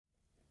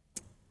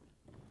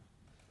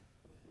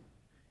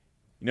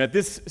At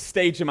this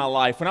stage in my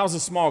life, when I was a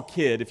small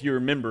kid, if you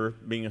remember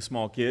being a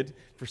small kid,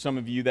 for some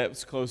of you that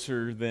was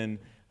closer than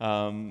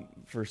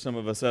for some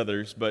of us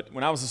others, but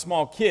when I was a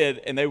small kid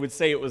and they would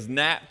say it was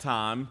nap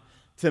time,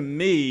 to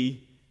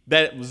me,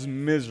 that was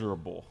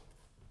miserable.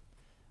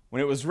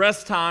 When it was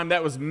rest time,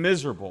 that was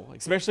miserable,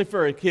 especially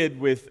for a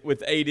kid with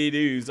ADD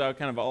who's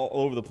kind of all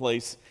over the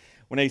place.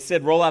 When they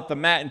said roll out the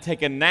mat and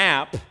take a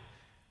nap,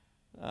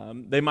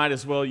 they might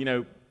as well,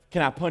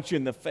 can I punch you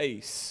in the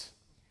face?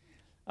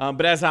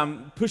 But as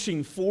I'm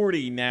pushing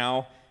 40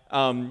 now,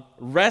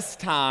 rest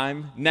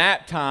time,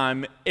 nap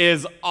time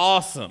is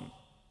awesome.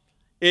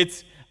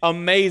 It's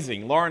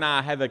amazing. Laura and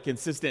I have a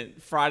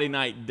consistent Friday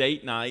night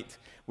date night.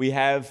 We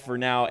have for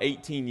now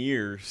 18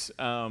 years,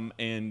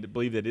 and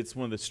believe that it's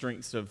one of the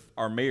strengths of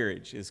our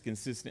marriage is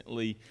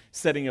consistently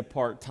setting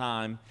apart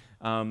time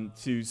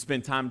to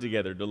spend time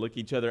together, to look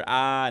each other in the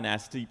eye and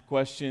ask deep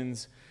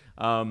questions.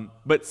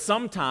 But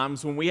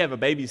sometimes when we have a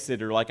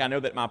babysitter, like I know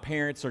that my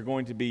parents are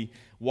going to be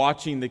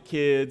watching the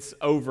kids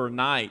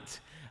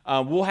overnight,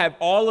 we'll have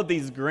all of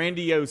these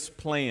grandiose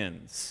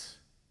plans.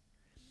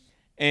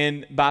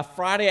 And by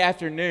Friday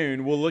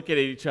afternoon, we'll look at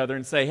each other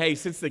and say, hey,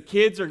 since the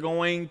kids are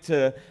going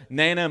to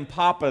Nana and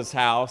Papa's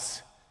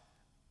house,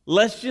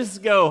 let's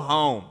just go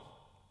home.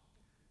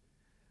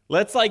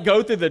 Let's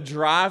go through the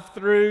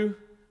drive-thru.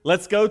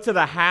 Let's go to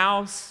the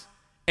house.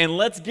 And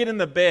let's get in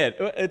the bed.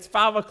 It's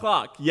 5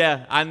 o'clock.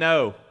 Yeah, I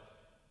know.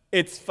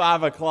 It's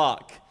 5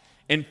 o'clock.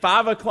 And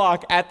 5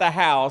 o'clock at the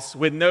house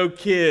with no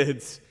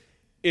kids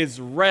is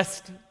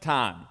rest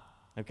time.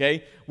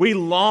 Okay? We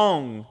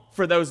long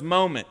for those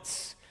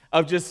moments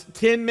of just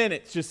 10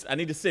 minutes. I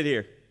need to sit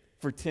here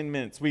for 10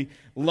 minutes. We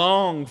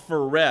long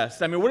for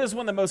rest. I mean, what is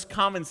one of the most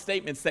common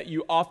statements that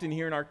you often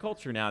hear in our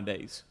culture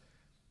nowadays?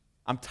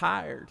 I'm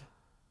tired.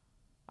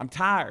 I'm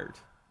tired.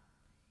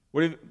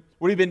 What have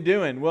you been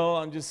doing? Well,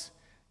 I'm just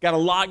got a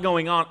lot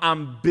going on.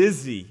 I'm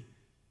busy,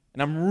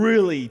 and I'm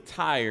really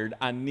tired.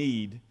 I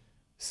need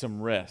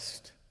some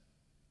rest.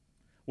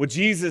 Well,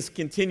 Jesus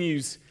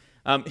continues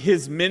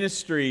his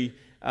ministry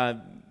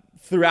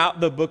throughout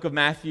the book of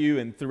Matthew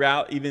and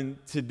throughout even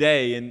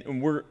today,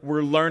 and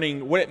we're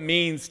learning what it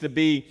means to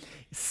be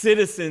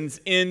citizens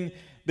in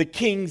the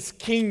King's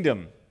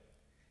kingdom.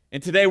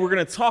 And today we're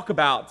going to talk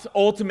about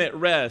ultimate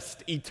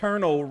rest,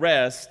 eternal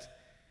rest,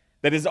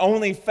 that is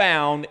only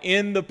found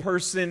in the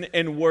person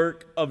and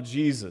work of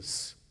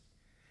Jesus.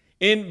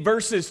 In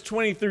verses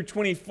 20 through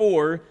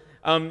 24,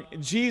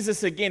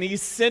 Jesus, again, he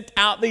sent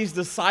out these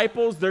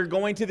disciples. They're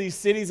going to these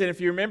cities. And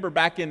if you remember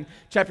back in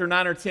chapter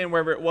 9 or 10,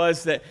 wherever it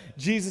was, that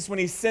Jesus, when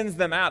he sends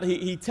them out,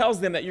 he tells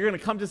them that you're going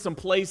to come to some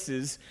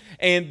places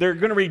and they're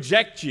going to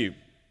reject you.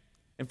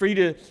 And for you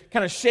to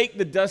kind of shake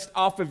the dust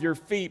off of your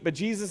feet. But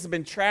Jesus has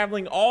been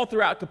traveling all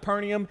throughout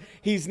Capernaum.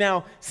 He's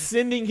now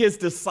sending his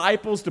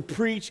disciples to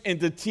preach and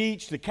to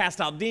teach, to cast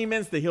out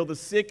demons, to heal the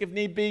sick if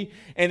need be.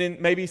 And in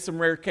maybe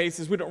some rare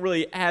cases, we don't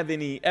really have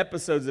any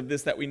episodes of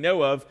this that we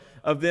know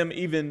of them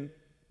even,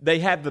 they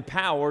have the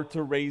power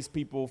to raise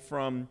people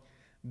from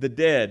the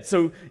dead.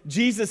 So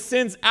Jesus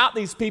sends out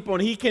these people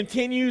and he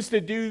continues to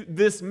do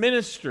this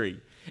ministry.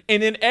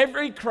 And in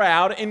every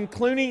crowd,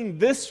 including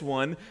this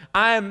one,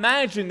 I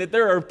imagine that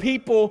there are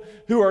people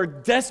who are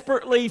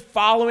desperately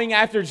following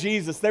after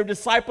Jesus. They're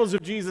disciples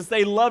of Jesus.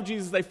 They love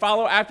Jesus. They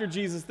follow after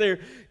Jesus. They're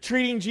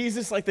treating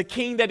Jesus like the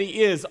king that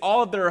he is.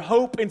 All of their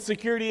hope and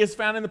security is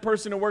found in the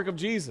person and work of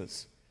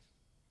Jesus.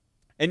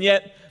 And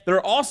yet, there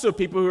are also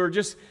people who are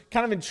just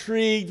kind of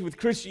intrigued with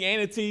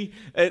Christianity.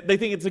 They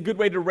think it's a good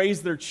way to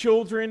raise their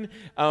children.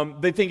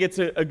 They think it's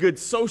a good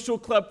social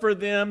club for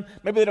them.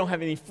 Maybe they don't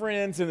have any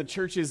friends, and the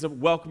church is a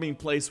welcoming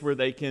place where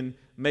they can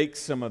make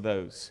some of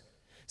those.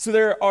 So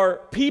there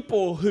are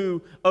people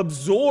who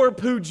absorb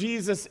who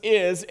Jesus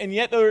is, and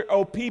yet there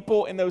are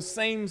people in those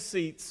same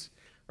seats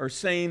or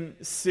same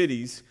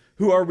cities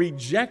who are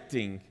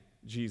rejecting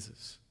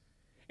Jesus.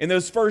 In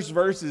those first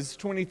verses,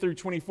 20 through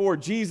 24,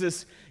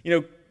 Jesus,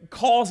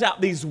 calls out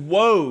these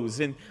woes.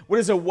 And what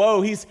is a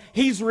woe?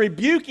 He's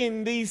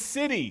rebuking these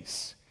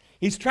cities.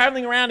 He's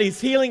traveling around, he's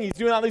healing, he's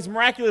doing all these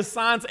miraculous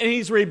signs, and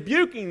he's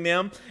rebuking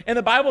them. And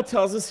the Bible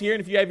tells us here,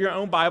 and if you have your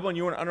own Bible and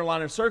you want to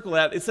underline or circle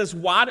that, it says,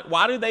 why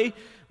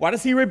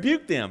does he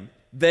rebuke them?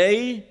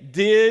 They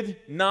did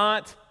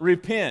not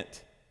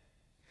repent.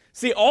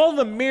 See, all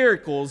the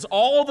miracles,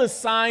 all the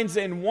signs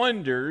and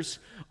wonders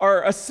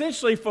are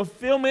essentially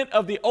fulfillment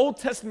of the Old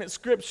Testament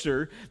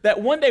scripture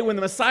that one day when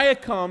the Messiah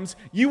comes,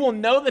 you will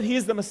know that he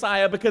is the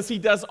Messiah because he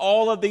does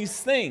all of these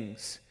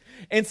things.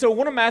 And so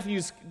one of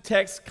Matthew's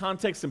text,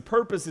 context, and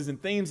purposes and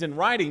themes in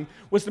writing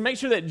was to make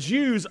sure that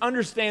Jews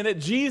understand that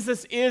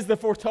Jesus is the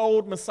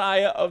foretold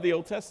Messiah of the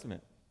Old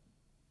Testament.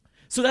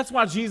 So that's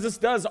why Jesus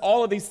does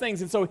all of these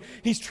things. And so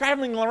he's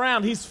traveling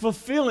around, he's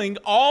fulfilling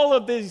all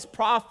of these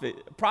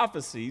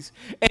prophecies,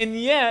 and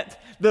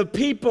yet the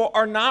people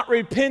are not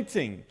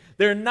repenting.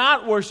 They're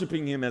not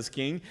worshiping him as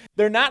king.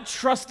 They're not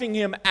trusting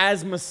him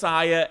as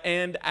Messiah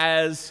and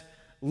as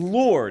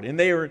Lord. And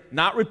they are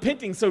not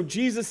repenting. So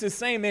Jesus is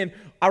saying, man,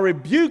 I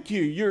rebuke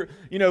you.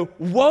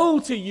 Woe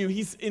to you.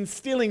 He's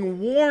instilling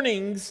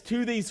warnings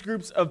to these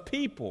groups of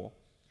people.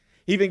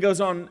 He even goes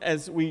on,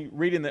 as we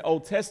read in the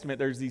Old Testament,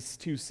 there's these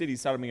two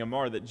cities, Sodom and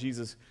Gomorrah, that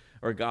Jesus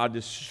or God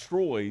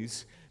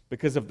destroys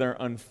because of their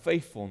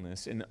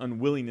unfaithfulness and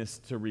unwillingness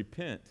to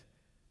repent.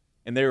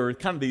 And they were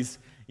kind of these,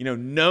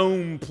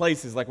 known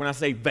places. Like when I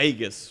say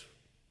Vegas,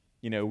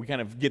 we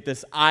kind of get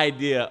this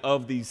idea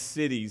of these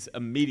cities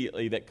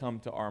immediately that come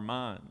to our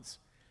minds.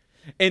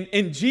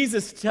 And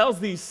Jesus tells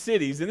these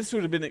cities, and this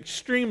would have been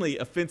extremely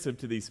offensive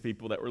to these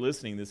people that were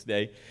listening this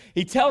day.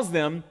 He tells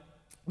them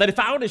that if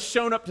I would have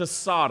shown up to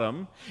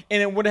Sodom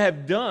and it would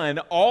have done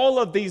all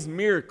of these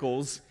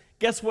miracles,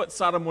 guess what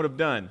Sodom would have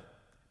done?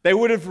 They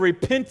would have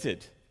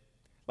repented.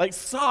 Like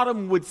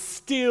Sodom would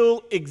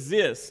still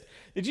exist.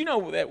 Did you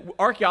know that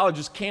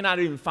archaeologists cannot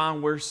even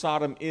find where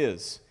Sodom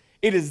is?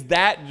 It is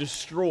that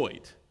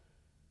destroyed.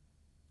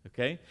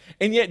 Okay?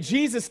 And yet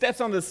Jesus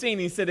steps onto the scene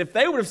and he said, if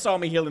they would have saw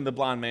me healing the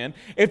blind man,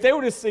 if they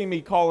would have seen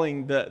me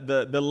calling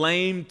the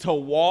lame to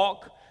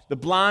walk, the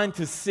blind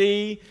to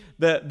see,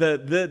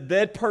 the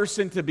dead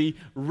person to be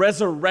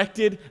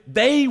resurrected,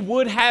 they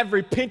would have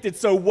repented.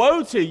 So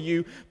woe to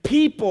you,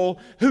 people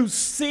who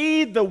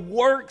see the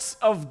works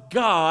of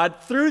God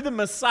through the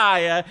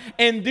Messiah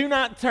and do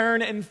not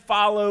turn and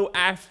follow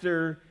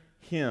after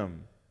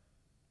him.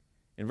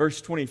 In verse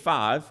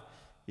 25,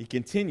 he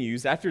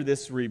continues, after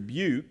this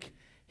rebuke,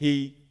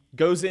 he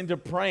goes into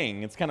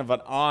praying. It's kind of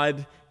an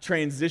odd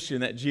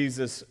transition that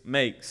Jesus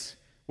makes.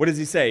 What does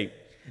he say?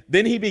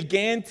 Then he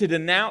began to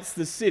denounce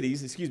the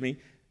cities,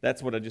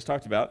 that's what I just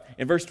talked about.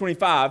 In verse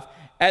 25,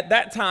 at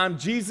that time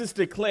Jesus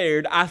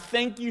declared, I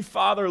thank you,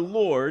 Father,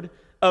 Lord,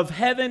 of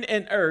heaven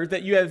and earth,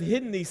 that you have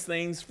hidden these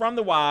things from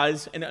the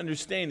wise and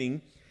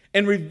understanding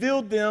and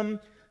revealed them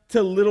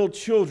to little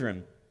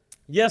children.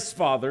 Yes,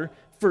 Father,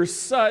 for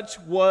such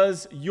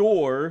was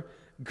your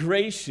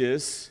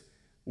gracious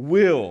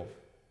will.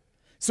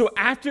 So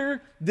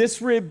after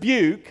this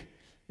rebuke,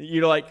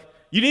 you're like,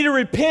 you need to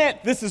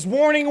repent. This is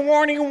warning,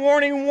 warning,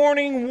 warning,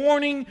 warning,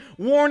 warning,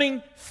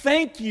 warning.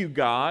 Thank you,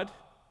 God,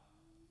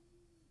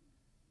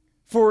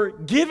 for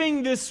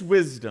giving this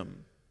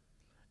wisdom,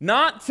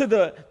 not to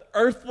the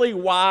earthly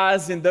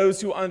wise and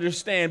those who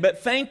understand, but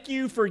thank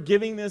you for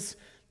giving this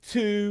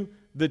to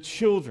the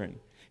children.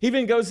 He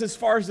even goes as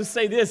far as to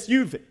say this,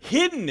 you've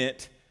hidden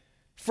it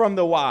from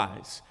the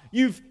wise.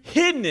 You've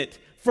hidden it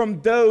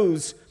from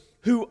those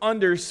who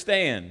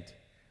understand.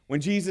 When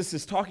Jesus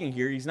is talking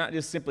here, he's not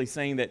just simply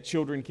saying that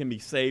children can be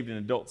saved and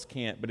adults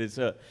can't, but it's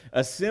a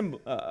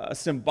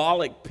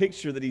symbolic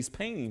picture that he's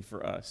painting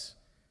for us.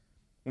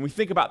 When we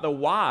think about the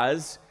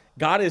wise,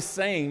 God is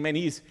saying,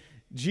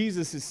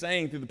 Jesus is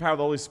saying through the power of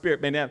the Holy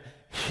Spirit, have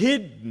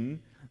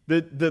hidden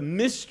the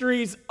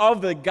mysteries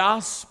of the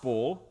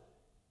gospel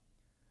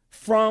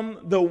from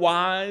the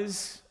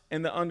wise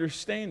and the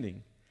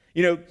understanding.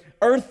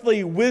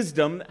 Earthly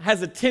wisdom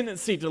has a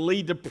tendency to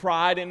lead to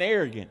pride and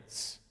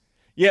arrogance.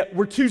 Yet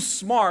we're too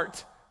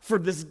smart for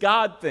this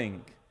God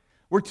thing.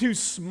 We're too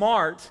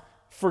smart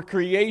for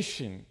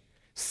creation.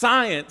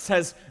 Science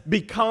has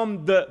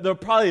become the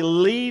probably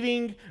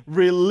leading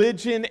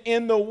religion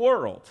in the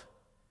world.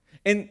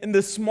 And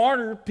the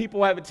smarter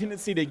people have a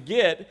tendency to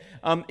get,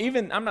 I'm not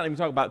even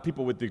talking about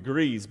people with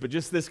degrees, but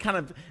just this kind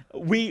of,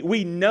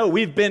 we know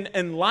we've been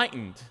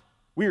enlightened.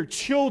 We are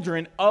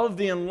children of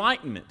the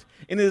Enlightenment.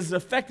 And it has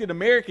affected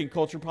American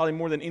culture probably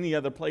more than any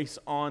other place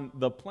on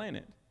the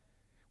planet.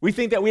 We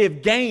think that we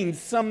have gained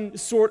some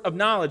sort of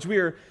knowledge. We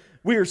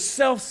are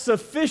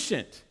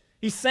self-sufficient.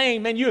 He's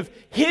saying, you have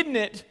hidden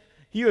it.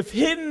 You have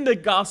hidden the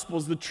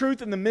Gospels, the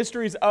truth and the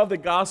mysteries of the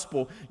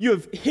Gospel. You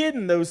have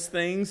hidden those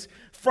things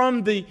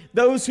from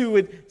those who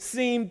would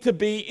seem to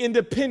be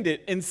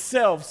independent and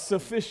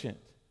self-sufficient.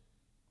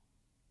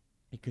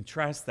 He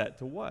contrasts that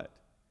to what?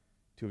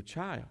 To a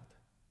child.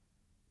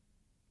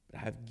 But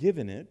I have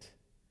given it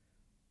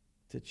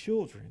to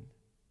children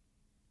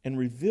and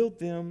revealed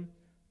them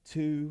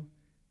to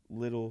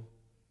little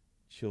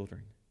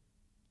children.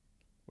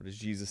 What is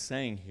Jesus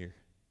saying here?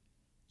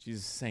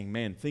 Jesus is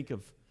saying, think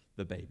of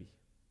the baby.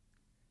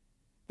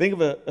 Think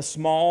of a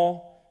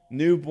small,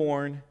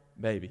 newborn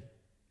baby.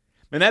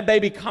 And that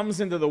baby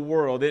comes into the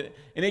world, and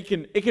it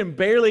can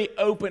barely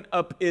open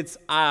up its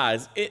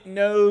eyes. It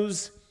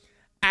knows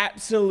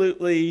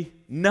absolutely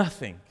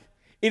nothing.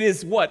 It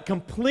is what?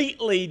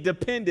 Completely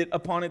dependent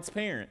upon its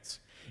parents.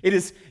 It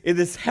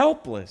is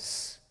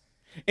helpless.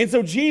 And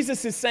so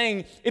Jesus is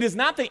saying it is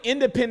not the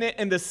independent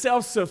and the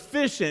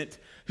self-sufficient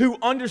who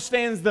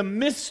understands the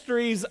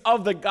mysteries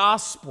of the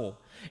gospel.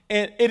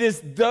 And it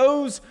is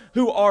those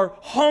who are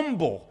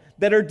humble,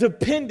 that are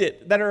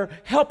dependent, that are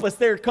helpless.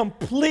 They're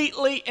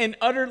completely and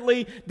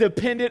utterly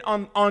dependent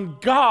on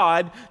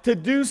God to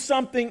do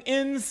something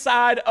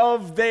inside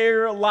of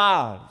their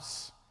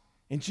lives.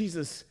 And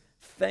Jesus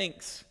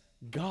thanks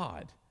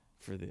God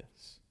for this.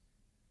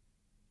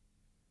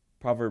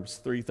 Proverbs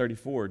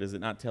 3:34, does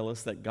it not tell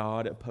us that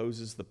God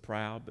opposes the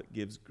proud but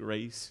gives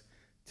grace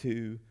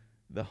to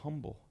the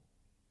humble?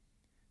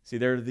 See,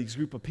 there are these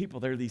group of people,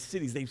 there are these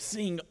cities, they've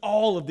seen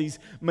all of these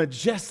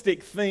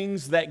majestic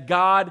things that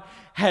God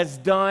has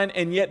done,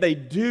 and yet they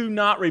do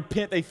not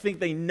repent. They think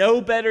they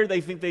know better. They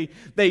think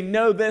they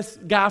know this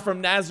guy from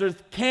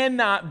Nazareth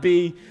cannot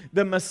be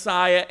the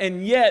Messiah,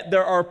 and yet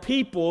there are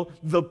people,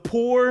 the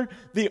poor,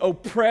 the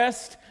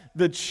oppressed,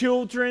 the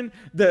children,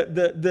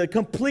 the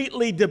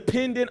completely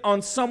dependent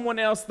on someone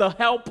else, the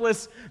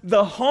helpless,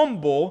 the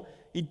humble.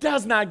 He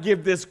does not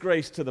give this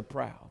grace to the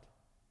proud.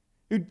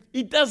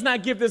 He does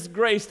not give this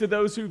grace to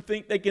those who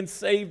think they can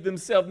save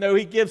themselves. No,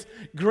 he gives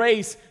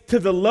grace to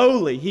the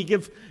lowly. He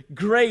gives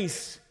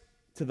grace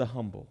to the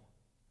humble.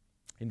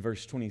 In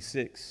verse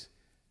 26,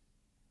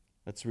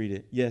 let's read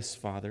it. Yes,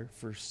 Father,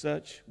 for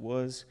such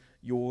was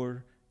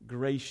your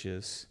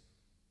gracious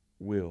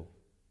will.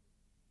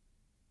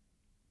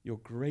 Your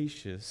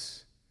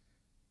gracious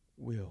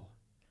will.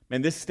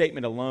 Man, this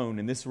statement alone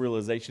and this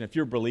realization, if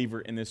you're a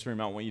believer in this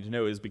room, I want you to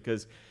know is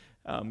because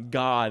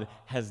God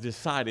has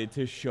decided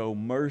to show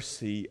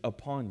mercy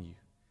upon you.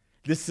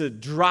 This to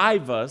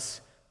drive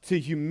us to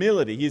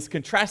humility. He's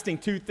contrasting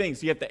two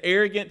things. You have the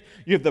arrogant,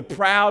 you have the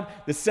proud,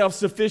 the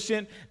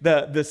self-sufficient,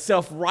 the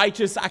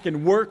self-righteous. I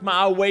can work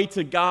my way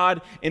to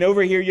God. And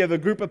over here you have a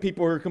group of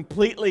people who are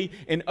completely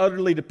and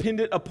utterly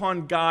dependent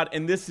upon God.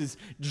 And this is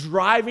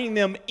driving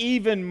them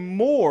even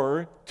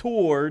more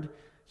toward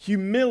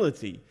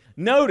humility.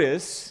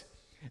 Notice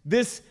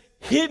this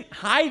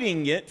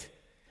hiding it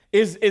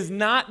is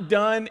not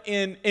done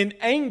in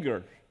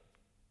anger.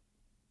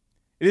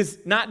 It is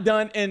not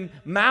done in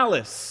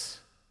malice.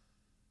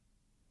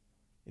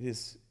 It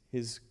is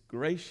his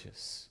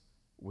gracious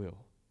will.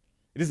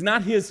 It is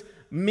not his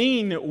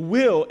mean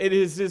will. It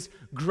is his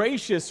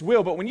gracious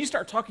will. But when you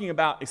start talking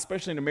about,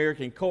 especially in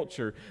American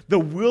culture, the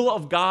will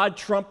of God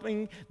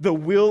trumping the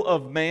will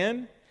of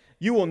man,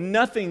 you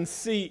will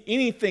see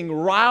anything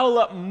rile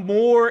up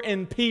more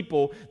in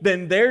people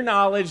than their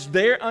knowledge,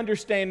 their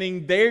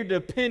understanding, their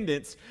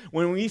dependence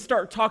when we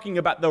start talking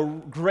about the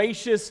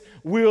gracious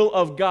will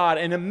of God.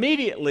 And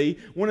immediately,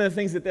 one of the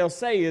things that they'll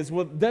say is,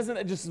 well, doesn't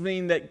it just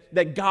mean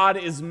that God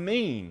is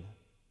mean?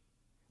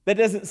 That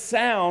doesn't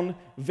sound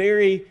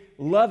very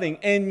loving.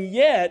 And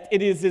yet,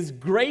 it is his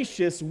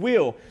gracious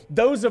will.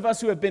 Those of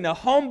us who have been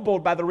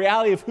humbled by the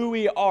reality of who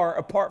we are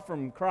apart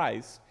from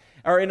Christ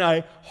are in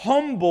a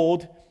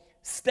humbled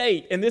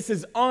state, and this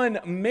is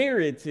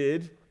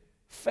unmerited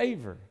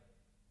favor.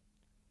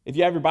 If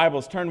you have your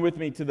Bibles, turn with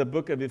me to the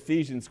book of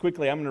Ephesians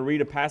quickly. I'm going to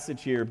read a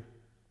passage here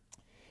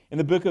in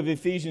the book of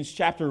Ephesians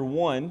chapter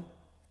 1.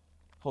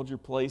 Hold your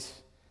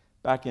place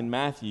back in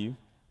Matthew.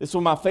 This is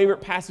one of my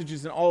favorite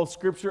passages in all of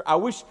Scripture.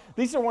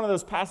 These are one of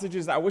those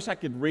passages I wish I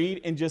could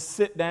read and just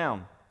sit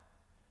down.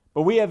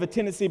 But we have a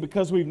tendency,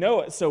 because we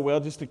know it so well,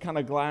 just to kind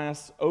of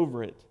glass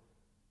over it.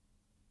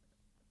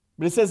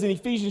 But it says in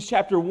Ephesians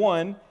chapter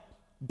 1,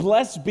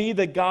 blessed be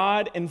the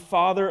God and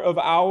Father of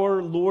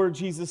our Lord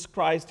Jesus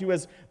Christ, who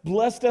has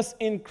blessed us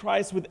in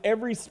Christ with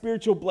every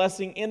spiritual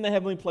blessing in the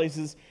heavenly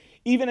places,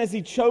 even as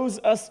he chose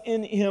us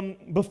in him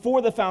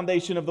before the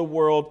foundation of the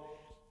world,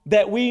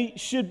 that we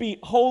should be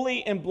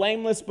holy and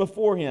blameless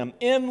before him.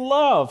 In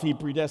love, he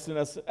predestined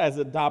us as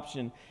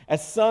adoption,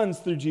 as sons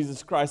through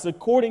Jesus Christ,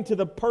 according to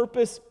the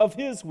purpose of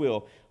his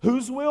will.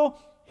 Whose will?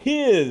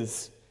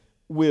 His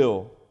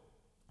will.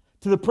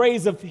 To the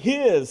praise of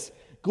his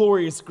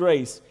glorious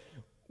grace,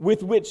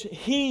 with which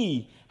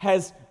he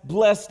has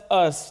blessed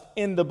us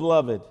in the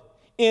beloved.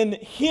 In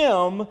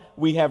him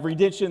we have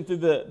redemption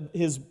through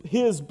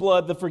his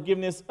blood, the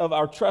forgiveness of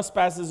our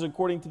trespasses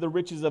according to the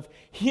riches of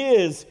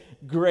his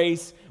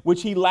grace,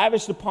 which he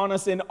lavished upon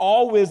us in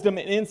all wisdom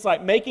and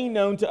insight, making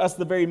known to us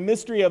the very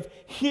mystery of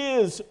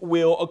his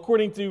will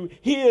according to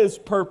his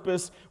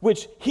purpose,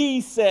 which he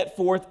set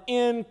forth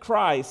in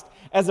Christ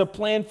as a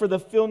plan for the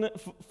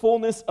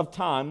fullness of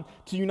time,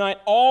 to unite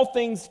all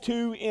things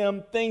to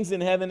him, things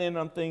in heaven and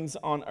on things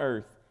on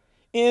earth.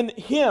 In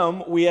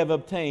him we have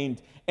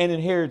obtained an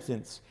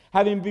inheritance,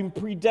 having been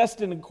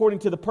predestined according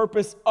to the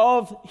purpose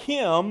of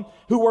him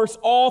who works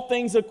all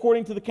things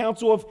according to the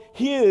counsel of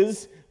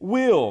his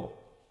will,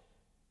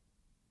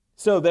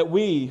 so that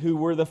we who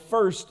were the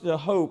first to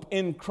hope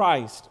in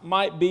Christ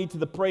might be to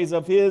the praise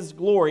of his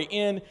glory.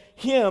 In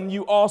him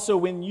you also,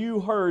 when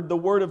you heard the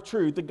word of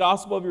truth, the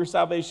gospel of your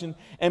salvation,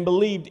 and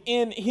believed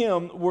in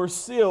him, were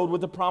sealed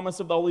with the promise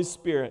of the Holy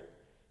Spirit,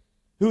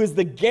 who is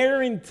the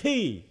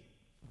guarantee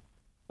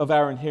of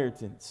our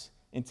inheritance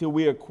until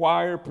we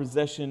acquire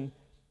possession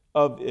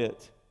of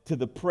it, to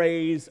the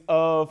praise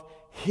of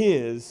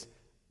his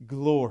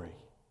glory.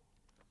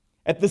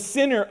 At the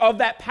center of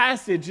that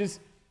passage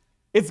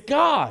it's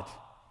God.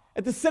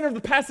 At the center of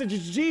the passage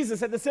is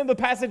Jesus. At the center of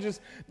the passage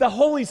is the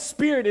Holy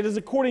Spirit. It is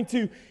according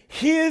to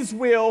his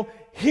will,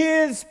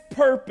 his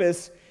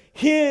purpose,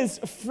 his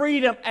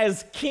freedom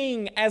as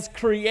king, as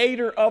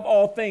creator of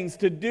all things,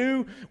 to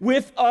do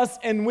with us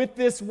and with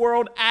this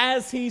world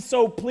as he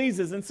so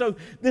pleases. And so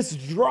this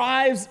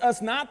drives us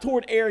not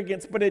toward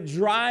arrogance, but it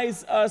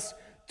drives us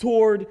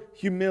toward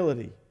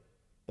humility.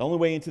 The only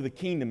way into the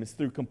kingdom is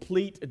through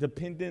complete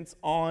dependence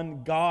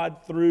on God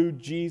through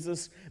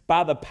Jesus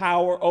by the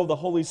power of the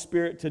Holy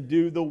Spirit to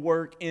do the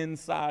work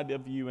inside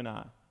of you and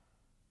I.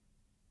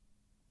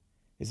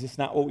 Is this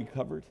not what we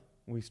covered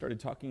when we started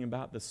talking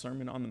about the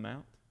Sermon on the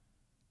Mount?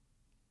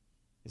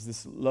 Is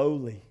this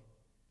lowly?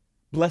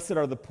 Blessed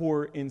are the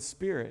poor in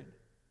spirit,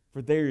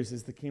 for theirs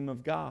is the kingdom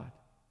of God.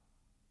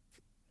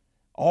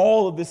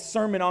 All of this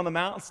Sermon on the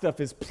Mount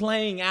stuff is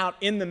playing out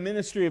in the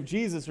ministry of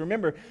Jesus.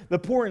 Remember, the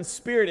poor in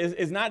spirit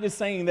is not just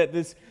saying that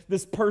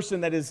this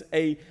person that is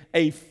a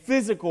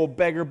physical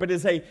beggar, but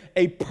is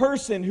a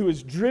person who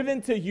is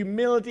driven to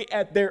humility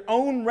at their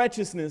own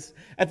wretchedness,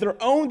 at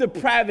their own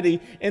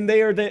depravity, and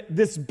they are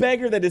this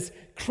beggar that is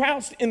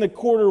crouched in the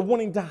corner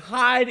wanting to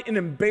hide in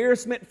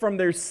embarrassment from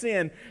their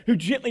sin, who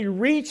gently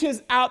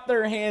reaches out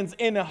their hands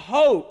in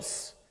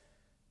hopes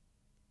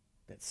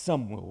that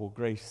someone will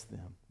grace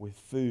them with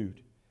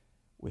food,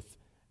 with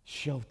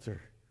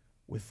shelter,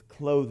 with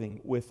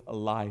clothing, with a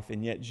life.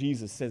 And yet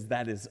Jesus says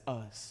that is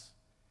us.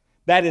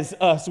 That is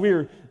us. We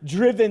are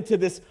driven to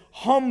this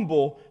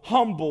humble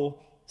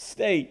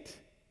state.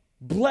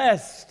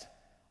 Blessed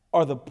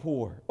are the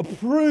poor.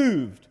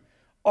 Approved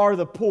are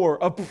the poor.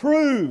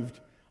 Approved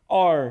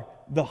are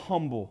the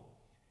humble.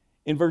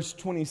 In verse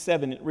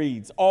 27, it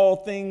reads, all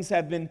things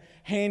have been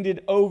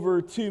handed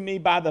over to me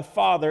by the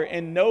Father,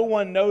 and no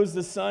one knows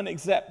the Son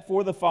except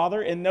for the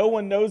Father, and no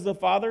one knows the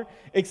Father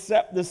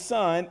except the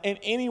Son, and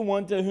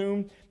anyone to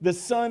whom the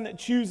Son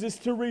chooses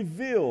to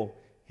reveal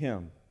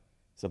him.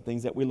 Some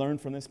things that we learn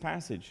from this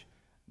passage.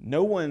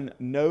 No one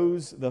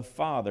knows the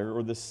Father,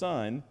 or the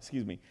Son,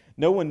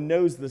 no one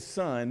knows the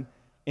Son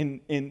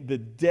in the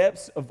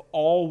depths of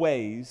all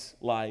ways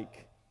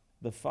like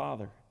the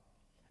Father.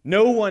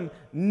 No one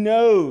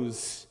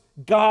knows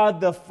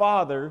God the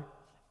Father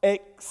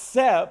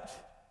except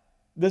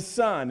the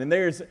Son.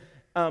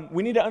 And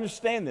we need to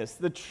understand this.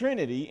 The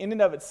Trinity, in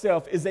and of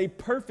itself, is a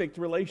perfect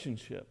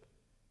relationship.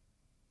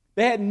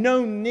 They had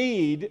no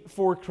need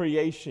for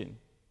creation,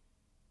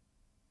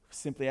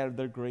 simply out of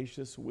their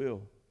gracious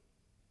will.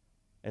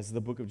 As the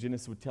book of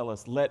Genesis would tell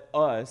us, let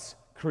us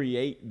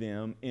create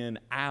them in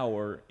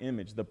our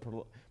image. The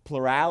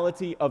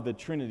plurality of the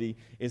Trinity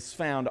is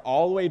found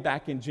all the way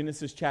back in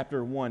Genesis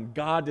chapter 1.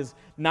 God does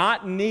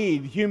not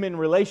need human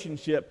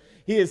relationship.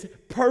 He is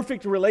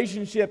perfect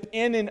relationship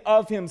in and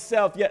of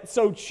himself, yet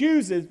so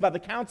chooses by the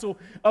counsel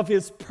of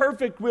his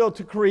perfect will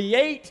to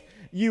create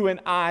you and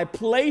I,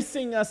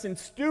 placing us in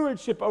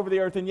stewardship over the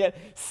earth, and yet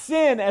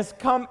sin has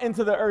come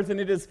into the earth, and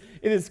it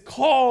has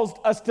caused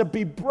us to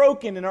be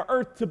broken, and our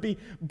earth to be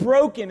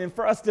broken, and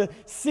for us to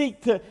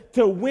seek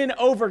to win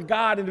over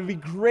God and to be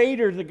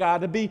greater to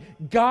God, to be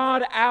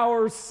God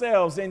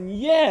ourselves. And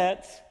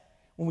yet,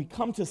 when we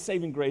come to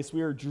saving grace,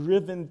 we are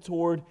driven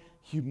toward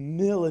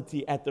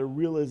humility at the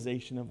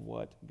realization of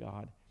what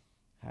God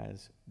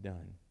has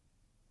done.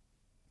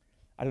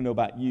 I don't know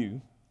about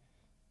you,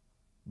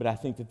 but I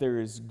think that there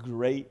is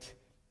great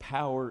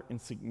power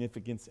and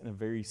significance in a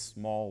very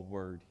small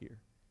word here.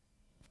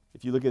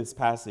 If you look at this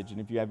passage, and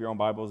if you have your own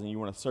Bibles and you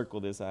want to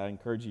circle this, I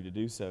encourage you to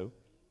do so.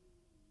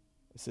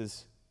 It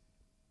says,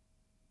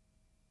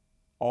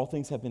 all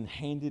things have been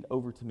handed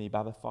over to me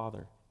by the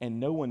Father, and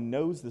no one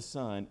knows the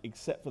Son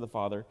except for the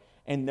Father,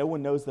 and no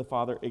one knows the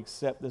Father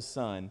except the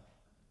Son,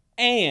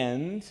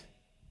 and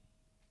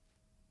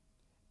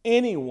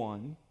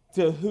anyone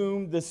to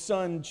whom the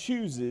Son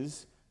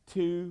chooses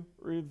to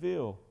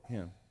reveal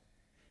him.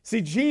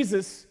 See,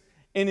 Jesus,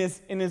 in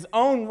his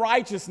own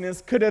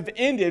righteousness, could have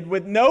ended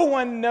with no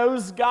one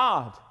knows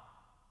God,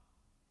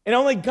 and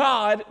only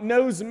God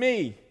knows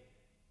me.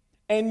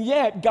 And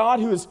yet,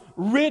 God, who is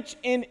rich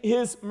in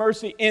his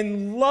mercy,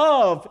 in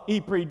love,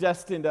 he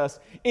predestined us.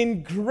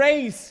 In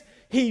grace,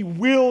 he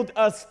willed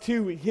us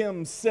to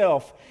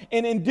himself.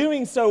 And in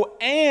doing so,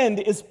 and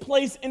is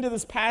placed into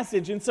this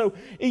passage. And so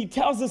he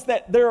tells us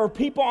that there are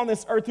people on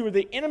this earth who are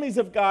the enemies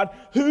of God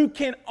who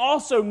can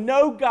also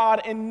know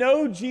God and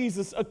know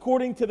Jesus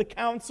according to the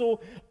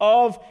counsel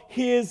of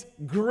his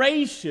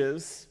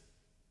gracious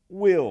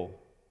will.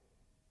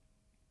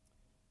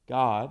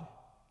 God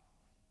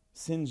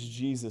sends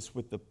Jesus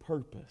with the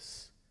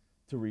purpose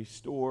to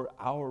restore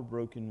our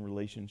broken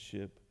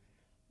relationship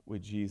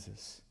with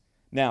Jesus.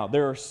 Now,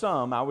 there are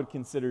some I would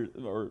consider,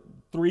 or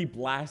three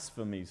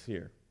blasphemies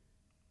here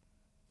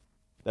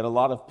that a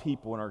lot of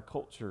people in our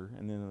culture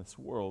and in this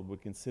world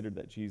would consider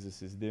that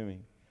Jesus is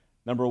doing.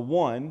 Number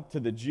one, to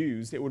the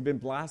Jews, it would have been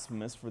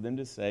blasphemous for them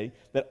to say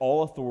that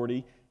all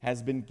authority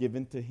has been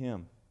given to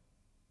him.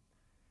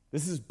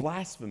 This is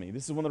blasphemy.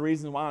 This is one of the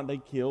reasons why they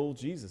kill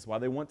Jesus, why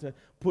they want to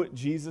put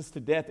Jesus to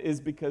death,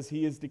 is because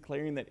he is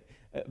declaring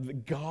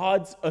that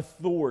God's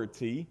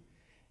authority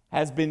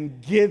has been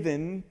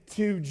given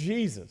to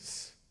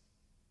Jesus.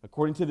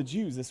 According to the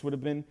Jews, this would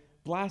have been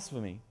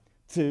blasphemy.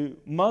 To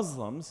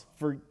Muslims,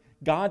 for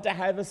God to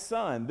have a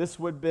son, this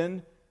would have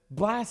been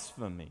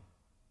blasphemy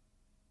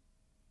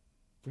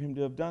for him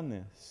to have done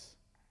this.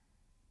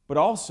 But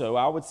also,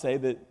 I would say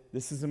that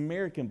this is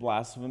American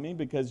blasphemy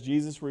because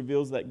Jesus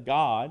reveals that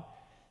God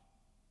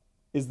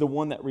is the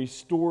one that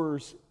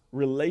restores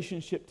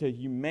relationship to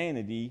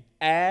humanity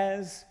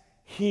as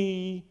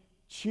he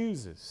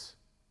chooses.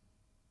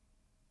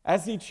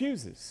 As he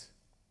chooses.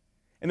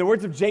 In the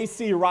words of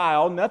J.C.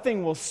 Ryle,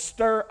 nothing will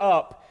stir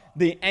up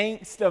the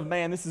angst of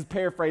man. This is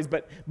paraphrased,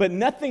 but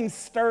nothing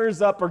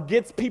stirs up or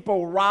gets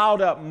people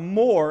riled up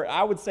more,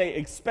 I would say,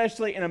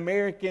 especially in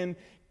American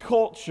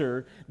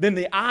culture, than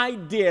the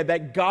idea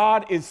that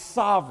God is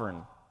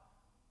sovereign.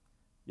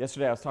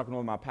 Yesterday, I was talking to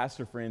one of my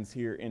pastor friends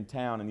here in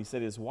town, and he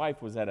said his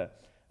wife was at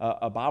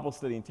a Bible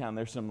study in town.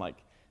 There's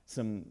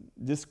some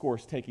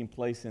discourse taking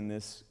place in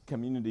this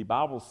community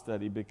Bible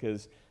study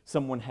because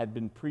someone had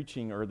been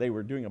preaching, or they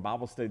were doing a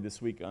Bible study this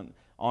week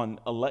on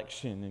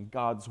election and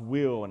God's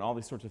will and all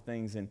these sorts of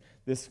things. And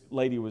this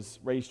lady was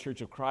raised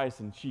Church of Christ,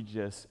 and she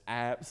just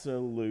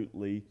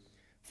absolutely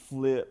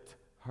flipped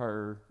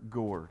her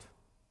gourd.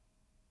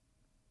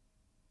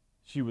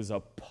 She was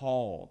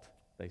appalled,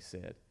 they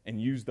said,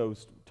 and used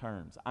those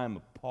terms. I'm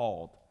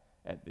appalled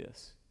at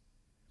this.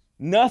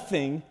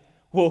 Nothing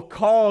will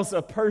cause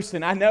a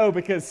person, I know,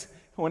 because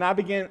when I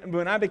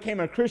became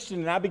a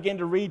Christian and I began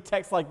to read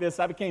texts like this,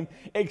 I became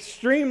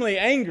extremely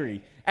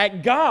angry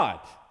at God.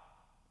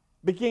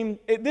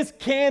 This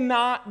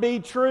cannot be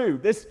true.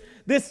 This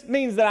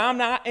means that I'm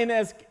not in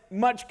as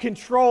much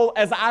control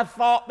as I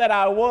thought that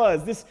I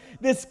was.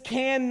 This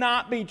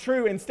cannot be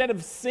true. Instead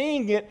of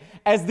seeing it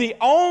as the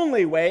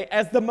only way,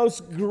 as the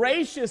most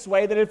gracious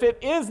way, that if it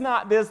is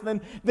not this,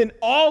 then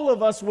all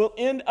of us will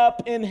end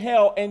up in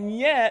hell. And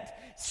yet,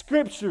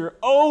 Scripture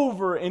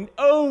over and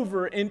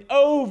over and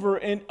over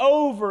and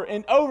over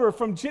and over,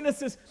 from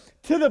Genesis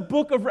to the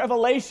book of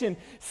Revelation,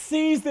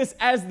 sees this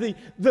as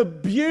the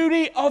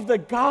beauty of the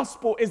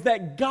gospel is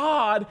that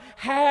God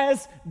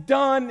has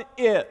done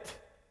it.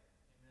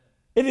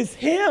 It is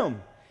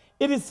Him.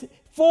 It is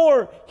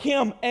for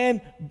Him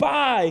and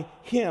by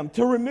Him.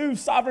 To remove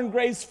sovereign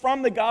grace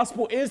from the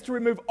gospel is to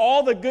remove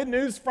all the good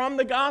news from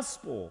the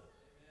gospel.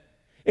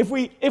 If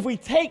we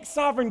take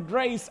sovereign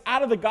grace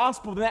out of the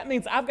gospel, then that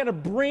means I've got to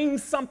bring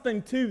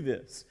something to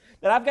this.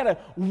 That I've got to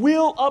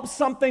will up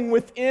something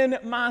within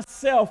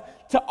myself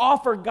to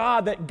offer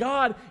God. That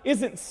God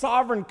isn't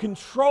sovereign,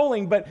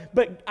 controlling, but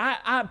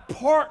I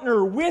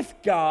partner with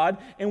God,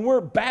 and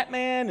we're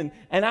Batman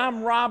and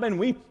I'm Robin.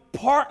 We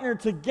partner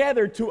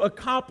together to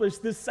accomplish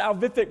this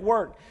salvific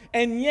work.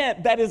 And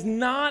yet, that is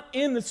not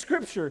in the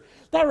Scripture.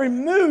 That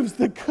removes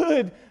the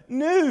good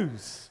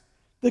news.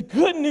 The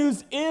good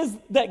news is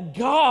that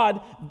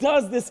God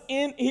does this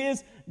in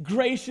His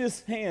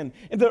gracious hand.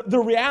 And the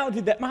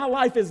reality that my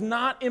life is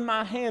not in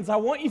my hands. I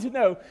want you to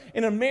know,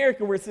 in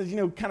America where it says,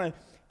 kind of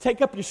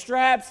take up your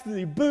straps,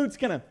 your boots,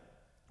 kind of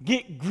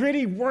get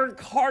gritty, work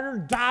harder,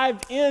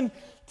 dive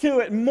into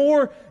it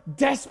more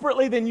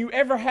desperately than you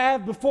ever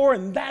have before,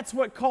 and that's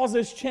what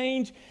causes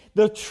change.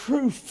 The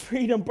true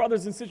freedom,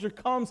 brothers and sisters,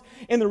 comes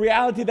in the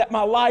reality that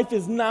my life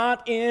is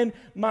not in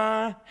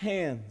my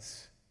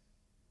hands.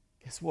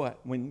 Guess what?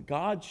 When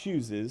God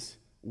chooses,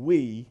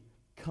 we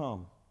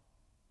come.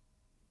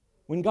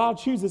 When God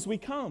chooses, we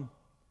come.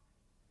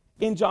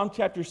 In John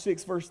chapter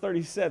 6, verse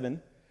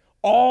 37,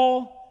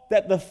 all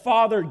that the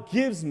Father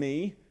gives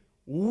me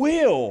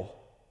will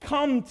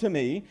come to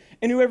me,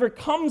 and whoever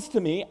comes to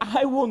me,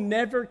 I will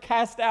never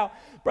cast out.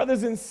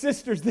 Brothers and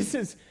sisters, this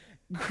is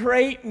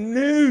great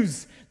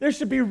news. There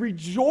should be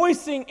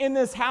rejoicing in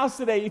this house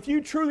today. If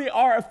you truly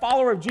are a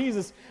follower of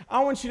Jesus,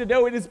 I want you to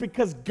know it is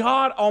because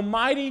God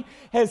Almighty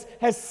has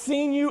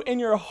seen you in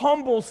your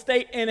humble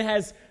state and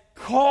has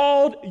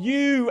called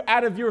you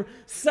out of your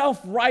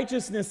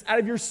self-righteousness, out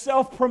of your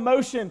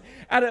self-promotion,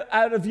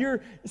 out of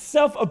your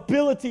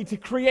self-ability to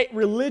create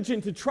religion,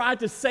 to try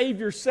to save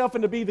yourself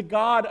and to be the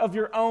God of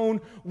your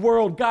own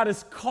world. God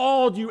has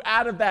called you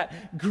out of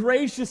that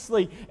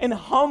graciously and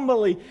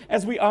humbly,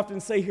 as we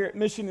often say here at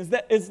Mission,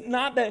 is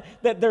not that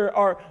there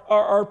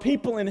are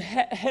people in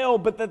hell,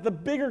 but that the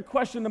bigger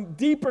question, the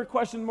deeper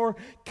question, more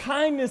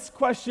kindness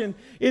question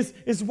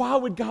is why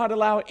would God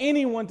allow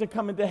anyone to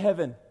come into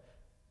heaven?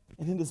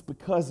 And it is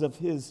because of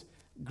His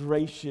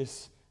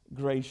gracious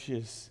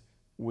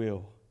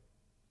will.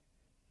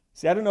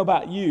 See, I don't know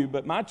about you,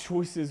 but my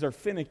choices are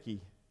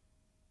finicky.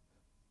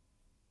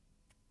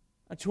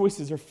 My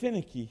choices are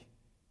finicky.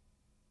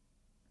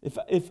 If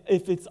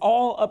it's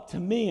all up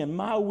to me and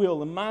my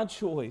will and my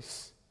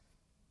choice,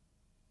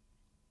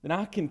 then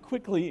I can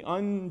quickly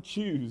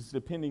unchoose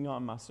depending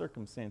on my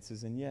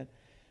circumstances. And yet,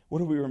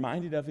 what are we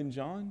reminded of in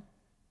John?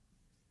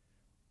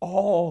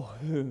 All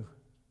who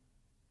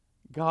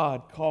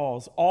God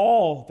calls,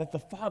 all that the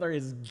Father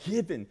has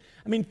given.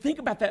 I mean, think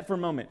about that for a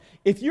moment.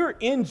 If you're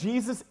in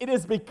Jesus, it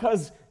is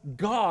because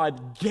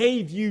God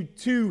gave you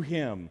to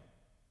Him.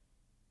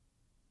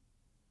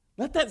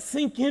 Let that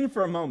sink in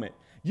for a moment.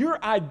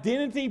 Your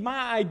identity,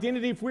 my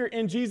identity, if we're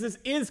in Jesus,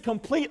 is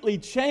completely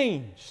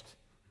changed.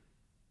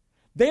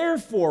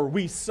 Therefore,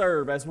 we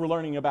serve, as we're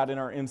learning about in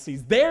our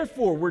MCs.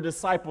 Therefore, we're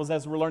disciples,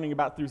 as we're learning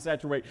about through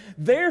Saturate.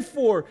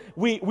 Therefore,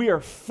 we are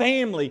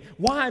family.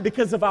 Why?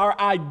 Because of our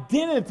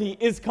identity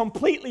is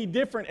completely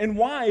different. And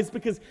why? It's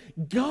because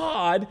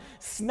God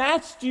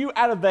snatched you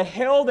out of the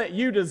hell that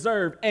you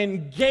deserved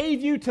and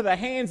gave you to the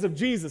hands of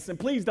Jesus. And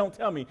please don't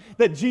tell me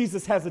that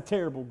Jesus has a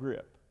terrible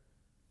grip.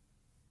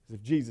 Because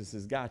if Jesus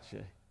has got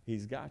you,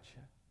 he's got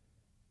you.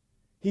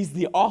 He's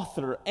the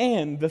author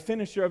and the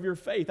finisher of your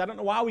faith. I don't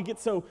know why we get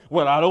so,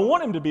 well, I don't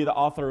want him to be the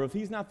author. If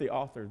he's not the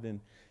author,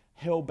 then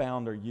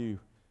hell-bound are you.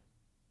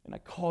 And I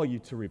call you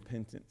to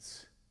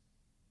repentance.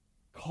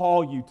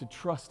 Call you to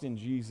trust in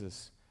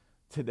Jesus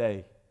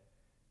today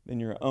than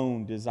your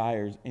own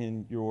desires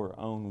and your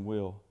own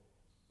will.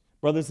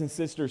 Brothers and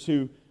sisters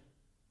who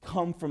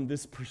come from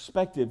this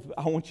perspective,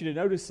 I want you to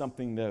notice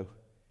something, though.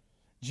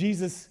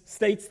 Jesus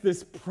states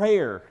this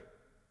prayer,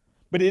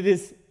 but it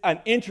is an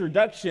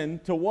introduction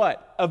to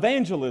what?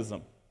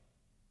 Evangelism.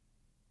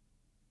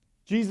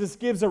 Jesus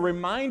gives a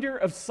reminder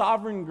of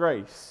sovereign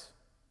grace.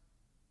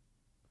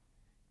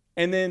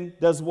 And then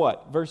does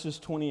what? Verses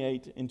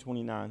 28 and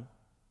 29.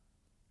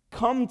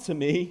 Come to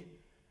me,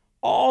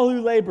 all who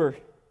labor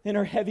and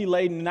are heavy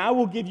laden, and I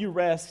will give you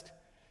rest.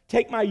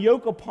 Take my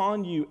yoke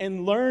upon you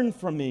and learn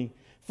from me,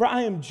 for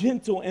I am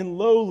gentle and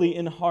lowly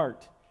in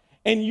heart,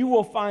 and you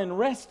will find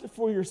rest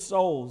for your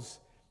souls.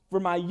 For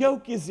my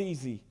yoke is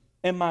easy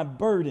and my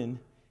burden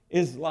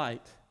is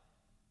light.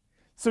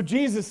 So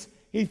Jesus,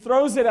 he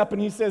throws it up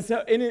and he says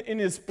in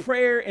his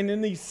prayer and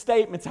in these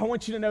statements, I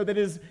want you to know that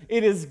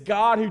it is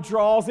God who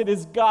draws, it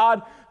is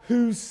God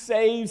who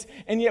saves.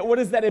 And yet what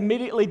does that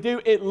immediately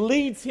do? It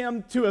leads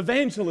him to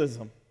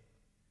evangelism.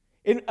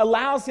 It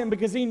allows him,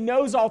 because he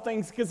knows all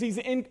things, because he's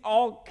in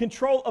all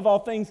control of all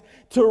things,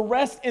 to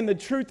rest in the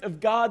truth of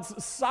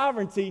God's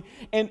sovereignty.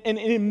 And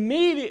it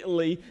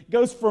immediately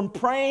goes from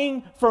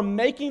praying, from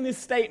making this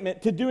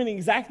statement, to doing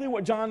exactly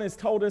what John has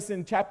told us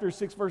in chapter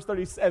 6, verse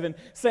 37,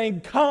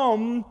 saying,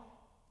 come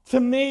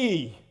to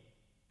me.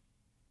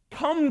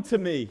 Come to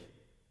me.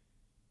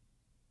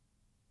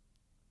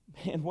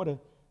 Man, what a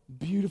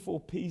beautiful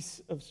piece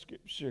of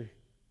Scripture.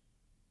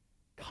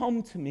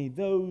 Come to me,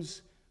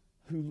 those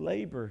who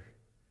labor.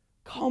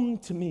 Come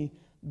to me,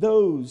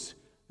 those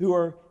who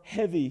are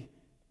heavy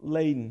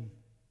laden.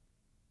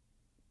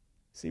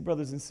 See,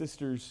 brothers and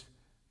sisters,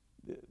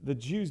 the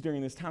Jews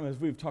during this time, as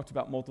we've talked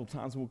about multiple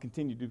times, and we'll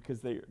continue to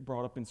because they're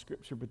brought up in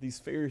Scripture, but these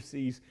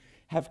Pharisees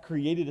have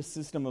created a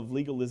system of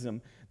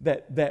legalism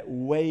that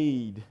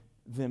weighed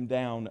them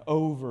down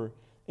over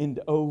and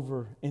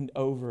over and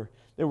over.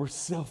 They were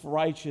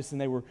self-righteous and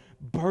they were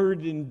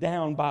burdened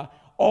down by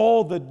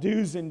all the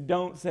do's and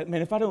don'ts that,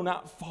 man, if I do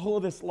not follow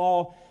this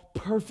law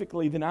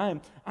perfectly, then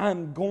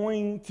I'm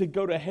going to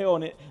go to hell.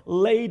 And it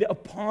laid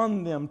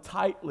upon them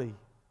tightly.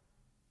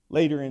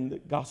 Later in the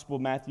Gospel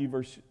of Matthew,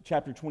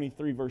 chapter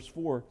 23, verse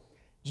 4,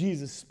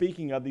 Jesus,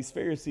 speaking of these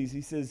Pharisees,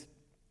 he says,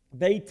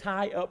 they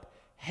tie up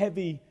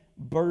heavy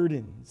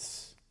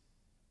burdens,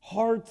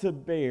 hard to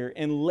bear,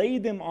 and lay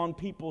them on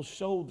people's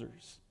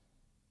shoulders.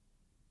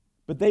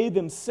 But they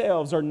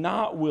themselves are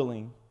not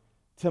willing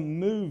to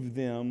move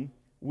them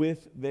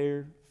with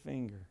their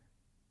finger.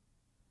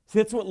 See,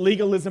 that's what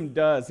legalism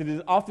does. It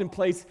is often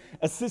placed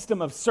a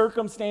system of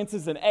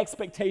circumstances and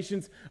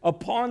expectations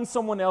upon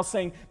someone else,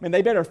 saying, man,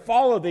 they better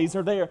follow these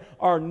or they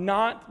are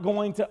not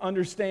going to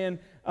understand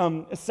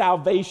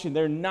salvation.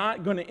 They're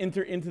not going to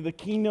enter into the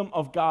kingdom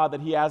of God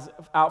that he has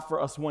out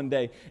for us one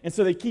day. And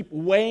so they keep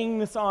weighing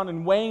this on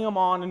and weighing them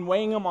on and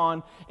weighing them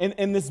on,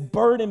 and this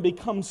burden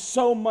becomes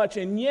so much.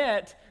 And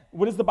yet,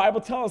 what does the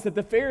Bible tell us? That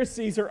the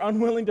Pharisees are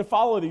unwilling to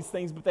follow these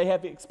things, but they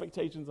have the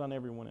expectations on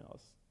everyone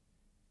else.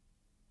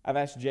 I've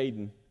asked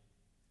Jaden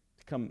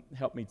to come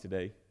help me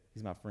today.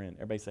 He's my friend.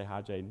 Everybody say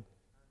hi, Jaden.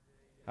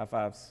 High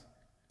fives.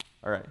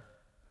 All right.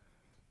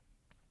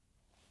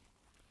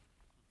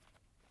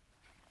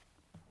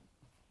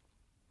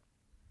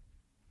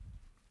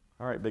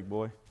 All right, big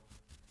boy.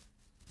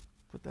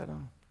 Put that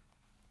on.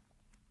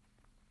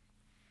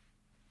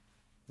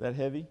 Is that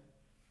heavy?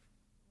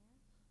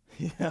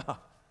 Yeah.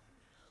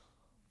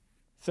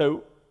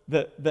 So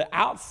the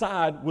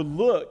outside would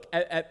look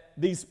at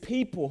these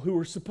people who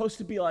were supposed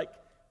to be like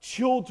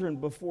children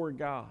before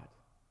God.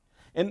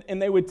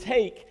 And they would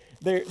take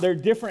their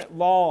different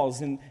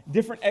laws and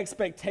different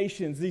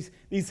expectations,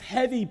 these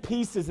heavy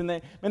pieces,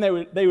 and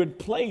they would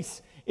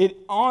place it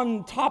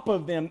on top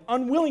of them,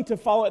 unwilling to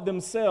follow it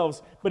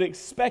themselves, but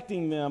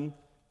expecting them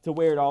to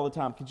wear it all the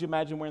time. Could you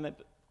imagine wearing that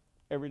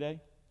every day?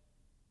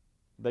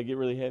 Would they get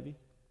really heavy?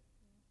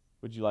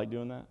 Would you like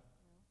doing that?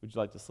 Would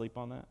you like to sleep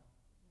on that?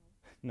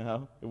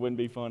 No, it wouldn't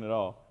be fun at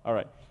all. All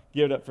right,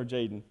 give it up for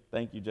Jaden.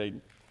 Thank you,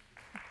 Jaden.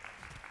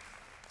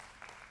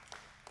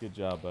 Good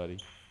job, buddy.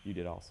 You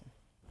did awesome.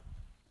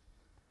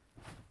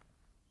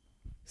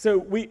 So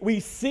we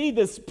see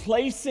this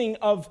placing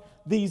of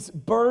these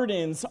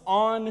burdens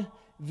on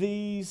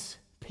these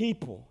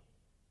people.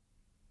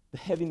 The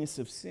heaviness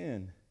of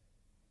sin,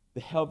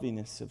 the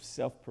heaviness of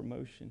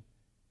self-promotion.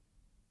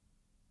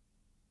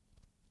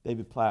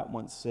 David Platt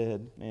once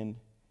said, man,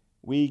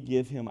 we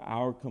give him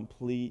our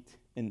complete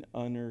and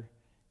utter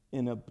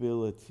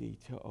inability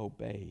to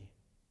obey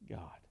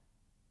God.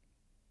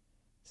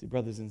 See,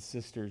 brothers and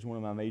sisters, one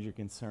of my major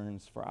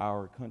concerns for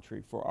our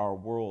country, for our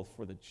world,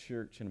 for the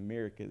church in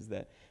America is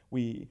that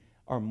we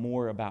are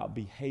more about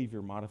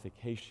behavior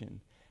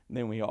modification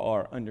than we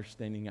are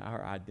understanding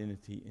our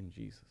identity in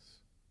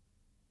Jesus.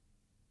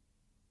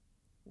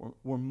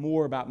 We're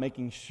more about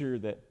making sure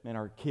that, man,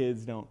 our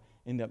kids don't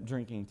end up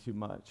drinking too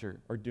much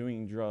or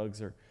doing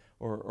drugs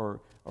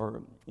or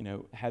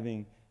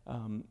having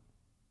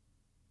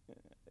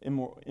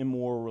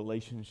immoral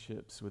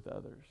relationships with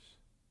others.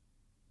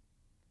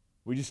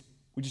 We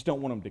just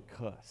don't want them to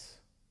cuss.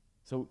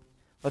 So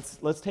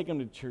let's take them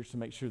to church to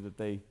make sure that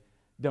they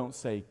don't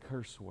say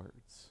curse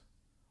words,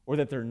 or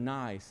that they're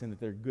nice and that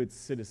they're good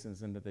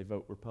citizens and that they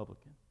vote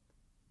Republican.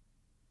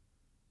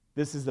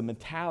 This is the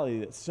mentality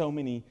that so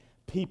many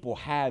people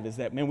have, is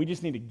that, man, we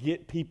just need to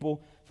get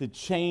people to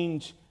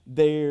change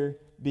their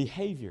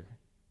behavior.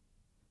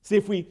 See,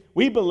 if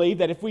we believe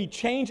that if we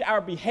change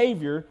our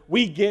behavior,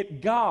 we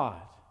get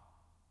God.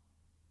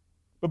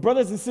 But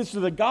brothers and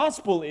sisters, the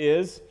gospel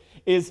is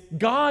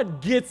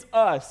God gets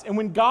us. And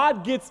when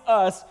God gets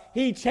us,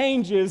 he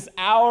changes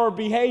our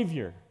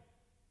behavior.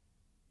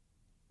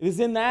 It is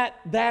in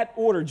that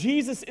order.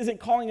 Jesus isn't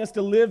calling us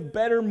to live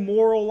better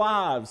moral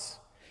lives.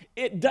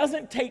 It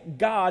doesn't take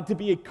God to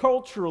be a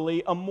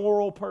culturally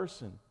immoral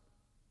person.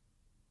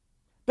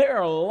 There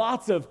are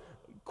lots of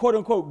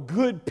quote-unquote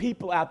good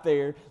people out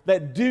there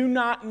that do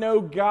not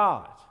know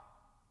God,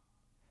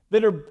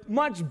 that are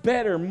much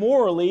better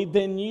morally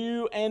than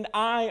you and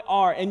I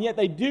are, and yet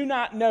they do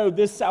not know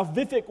this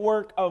salvific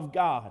work of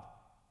God.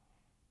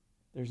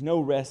 There's no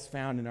rest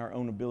found in our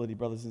own ability,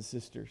 brothers and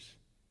sisters.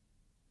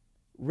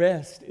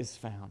 Rest is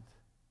found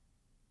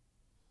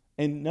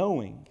in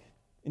knowing,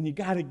 and you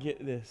got to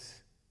get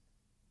this.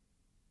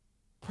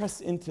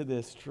 Press into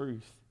this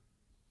truth.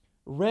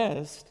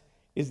 Rest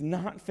is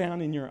not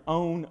found in your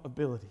own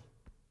ability.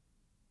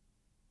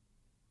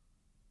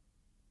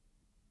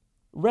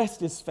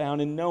 Rest is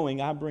found in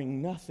knowing I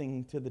bring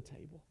nothing to the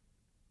table.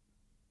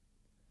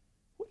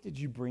 What did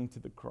you bring to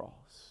the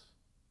cross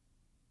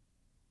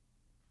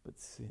but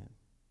sin?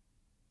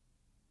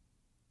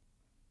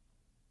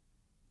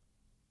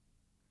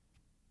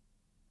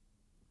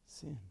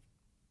 Sin.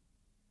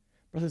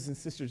 Brothers and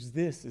sisters,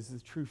 this is the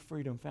true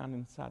freedom found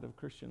inside of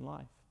Christian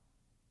life.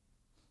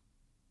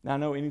 Now, I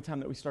know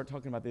anytime that we start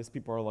talking about this,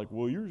 people are like,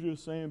 well, you're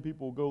just saying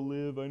people go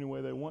live any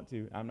way they want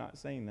to. I'm not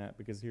saying that,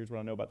 because here's what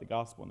I know about the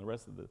gospel and the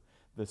rest of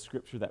the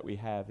scripture that we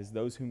have is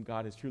those whom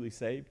God has truly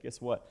saved,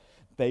 guess what?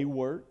 They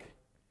work.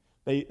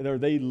 They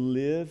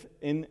live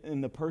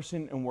in the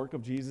person and work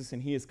of Jesus,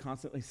 and he is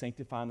constantly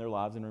sanctifying their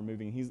lives and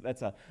removing.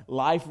 That's a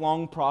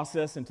lifelong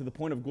process, and to the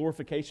point of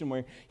glorification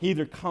where he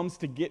either comes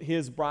to get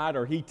his bride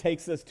or he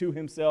takes us to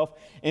himself.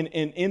 And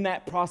in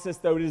that process,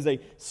 though, it is a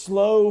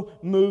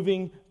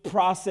slow-moving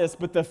process,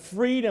 but the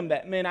freedom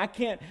that, man, I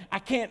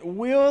can't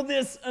will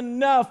this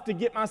enough to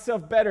get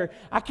myself better.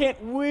 I can't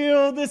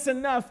will this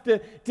enough to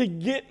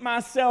get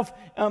myself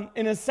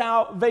in a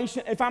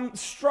salvation. If I'm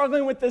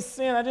struggling with this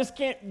sin, I just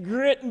can't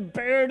grit and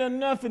bear it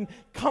enough and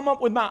come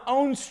up with my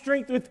own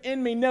strength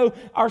within me. No,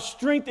 our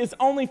strength is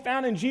only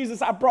found in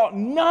Jesus. I brought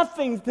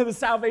nothing to the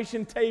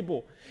salvation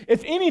table.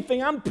 If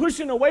anything, I'm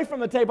pushing away from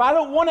the table. I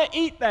don't want to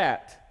eat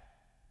that.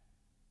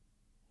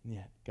 And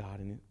yet, God,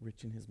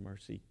 rich in his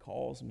mercy,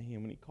 calls me.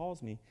 And when he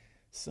calls me,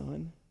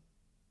 son,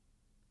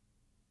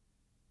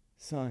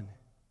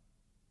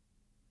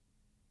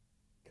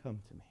 come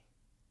to me.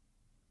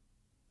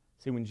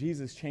 See, when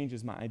Jesus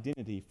changes my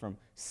identity from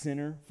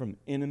sinner, from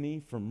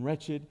enemy, from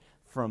wretched,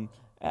 from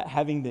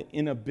having the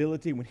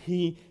inability, when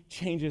he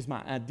changes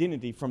my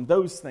identity from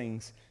those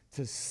things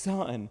to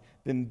son,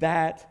 then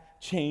that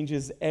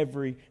changes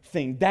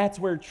everything. That's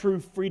where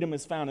true freedom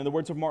is found. In the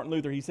words of Martin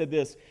Luther, he said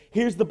this: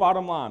 here's the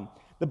bottom line.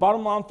 The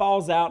bottom line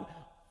falls out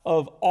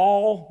of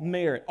all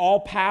merit, all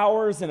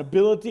powers and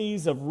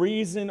abilities of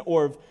reason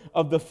or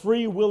of the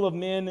free will of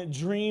men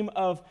dream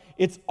of.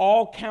 It's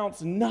all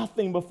counts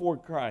nothing before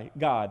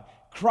God.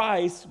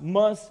 Christ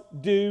must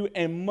do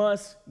and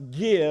must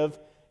give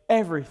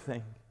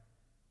everything.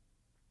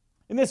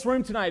 In this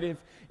room tonight,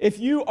 if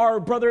you are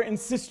a brother and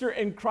sister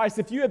in Christ,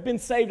 if you have been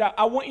saved,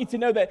 I want you to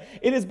know that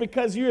it is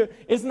because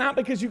it's not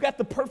because you got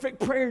the perfect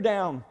prayer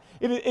down.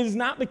 It is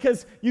not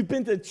because you've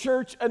been to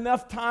church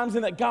enough times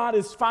and that God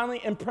is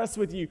finally impressed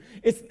with you.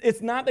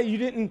 It's not that you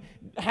didn't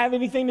have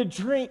anything to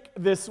drink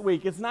this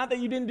week. It's not that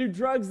you didn't do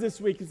drugs this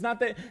week. It's not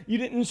that you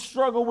didn't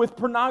struggle with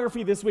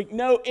pornography this week.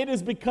 No, it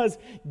is because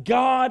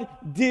God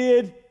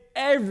did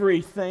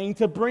everything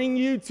to bring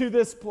you to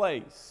this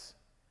place,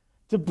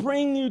 to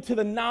bring you to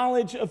the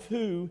knowledge of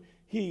who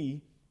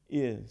he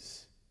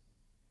is.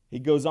 He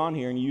goes on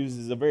here and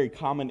uses a very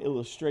common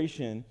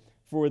illustration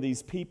for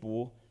these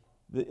people,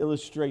 the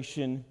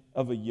illustration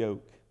of a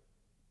yoke.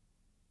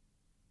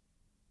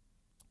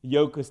 A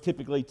yoke was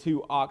typically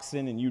 2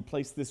 oxen, and you'd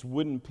place this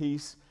wooden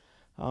piece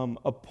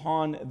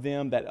upon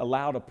them that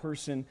allowed a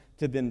person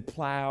to then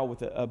plow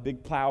with a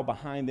big plow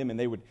behind them, and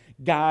they would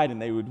guide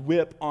and they would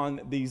whip on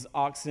these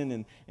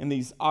oxen, and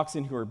these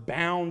oxen who are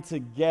bound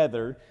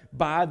together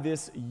by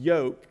this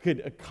yoke could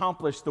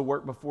accomplish the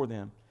work before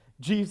them.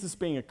 Jesus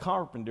being a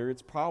carpenter,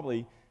 it's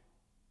probably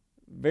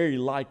very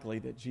likely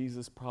that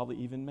Jesus probably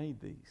even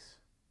made these.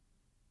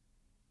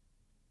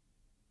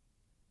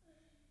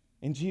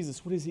 And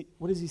Jesus,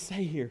 what does he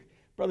say here?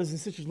 Brothers and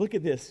sisters, look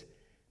at this.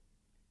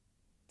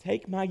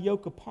 Take my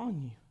yoke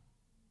upon you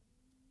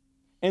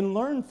and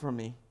learn from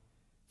me.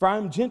 For I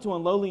am gentle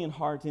and lowly in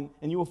heart, and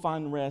you will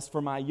find rest.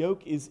 For my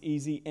yoke is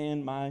easy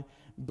and my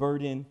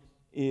burden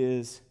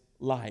is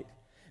light.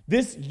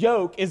 This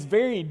yoke is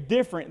very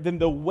different than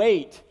the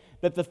weight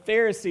that the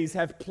Pharisees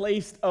have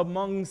placed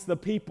amongst the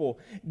people.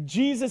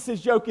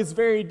 Jesus' yoke is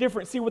very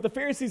different. See, what the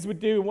Pharisees would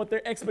do and what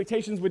their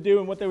expectations would do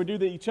and what they would do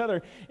to each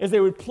other is they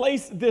would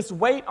place this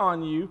weight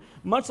on you,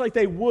 much like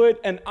they would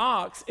an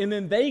ox, and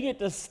then they get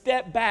to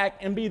step back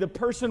and be the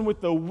person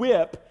with the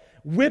whip,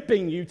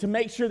 whipping you to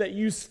make sure that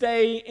you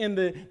stay in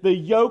the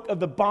yoke of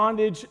the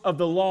bondage of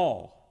the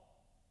law.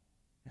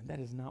 And that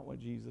is not what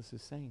Jesus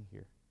is saying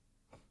here.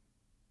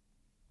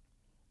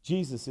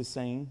 Jesus is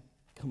saying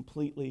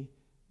completely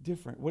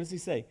different. What does he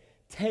say?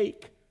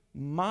 Take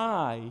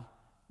my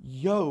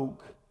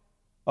yoke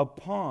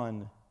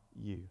upon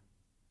you.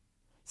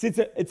 See,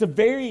 it's a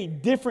very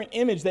different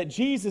image that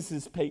Jesus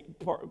is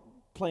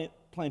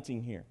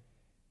planting here.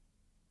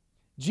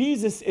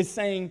 Jesus is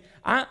saying,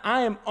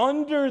 I am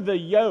under the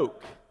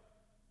yoke.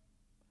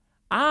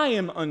 I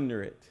am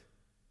under it.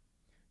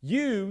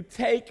 You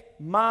take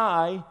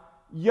my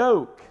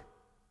yoke.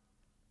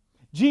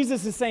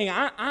 Jesus is saying,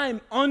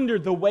 I'm under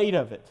the weight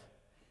of it.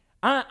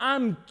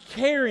 I'm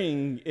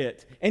carrying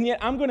it, and yet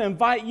I'm going to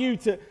invite you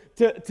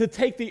to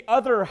take the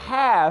other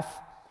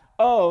half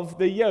of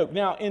the yoke.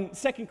 Now, in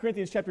 2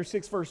 Corinthians chapter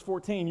 6, verse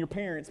 14, your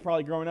parents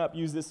probably growing up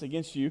use this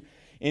against you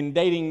in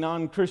dating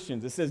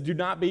non-Christians. It says, do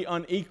not be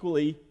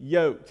unequally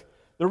yoked.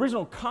 The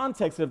original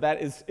context of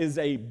that is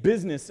a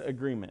business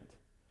agreement,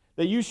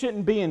 that you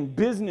shouldn't be in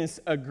business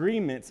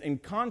agreements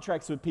and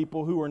contracts with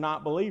people who are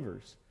not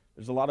believers.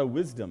 There's a lot of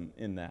wisdom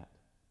in that.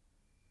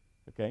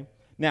 Okay?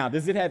 Now,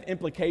 does it have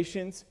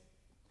implications?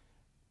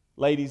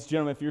 Ladies,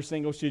 gentlemen, if you're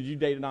single, should you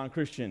date a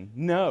non-Christian?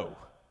 No,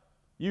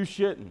 you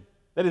shouldn't.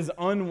 That is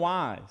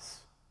unwise,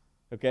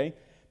 okay?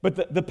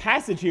 But the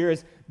passage here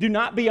is, do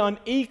not be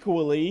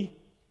unequally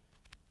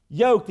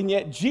yoked. And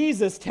yet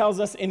Jesus tells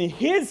us in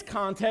his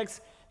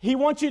context, he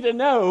wants you to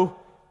know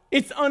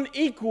it's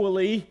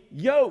unequally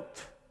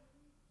yoked.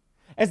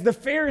 As the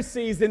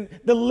Pharisees and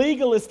the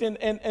legalists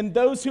and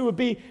those who would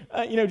be,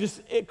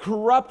 just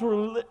corrupt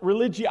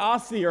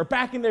religiosity are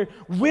back in there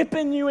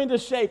whipping you into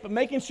shape and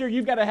making sure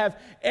you've got to have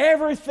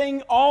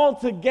everything all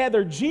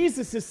together.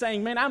 Jesus is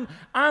saying, man,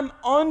 I'm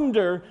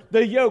under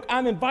the yoke.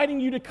 I'm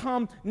inviting you to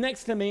come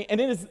next to me. And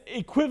it is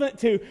equivalent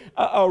to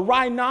a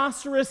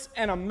rhinoceros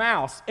and a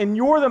mouse. And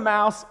you're the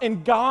mouse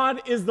and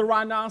God is the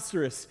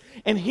rhinoceros.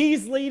 And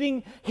he's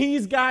leading,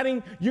 he's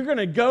guiding. You're going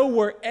to go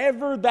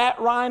wherever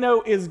that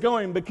rhino is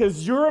going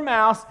because you're a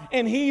mouse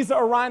and he's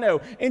a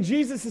rhino. And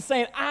Jesus is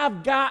saying,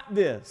 I've got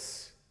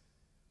this.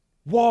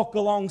 Walk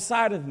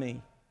alongside of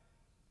me.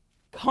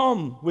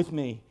 Come with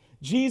me.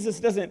 Jesus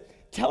doesn't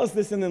tell us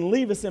this and then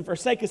leave us and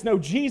forsake us. No,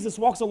 Jesus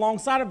walks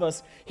alongside of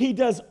us. He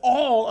does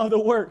all of the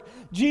work.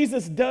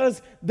 Jesus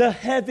does the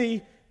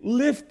heavy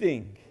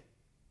lifting.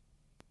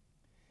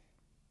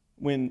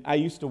 When I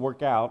used to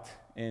work out,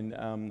 and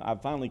I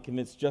finally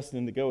convinced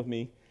Justin to go with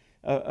me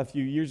a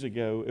few years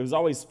ago, it was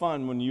always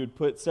fun when you would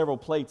put several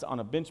plates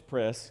on a bench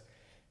press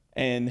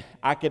and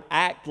I could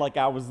act like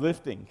I was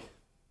lifting,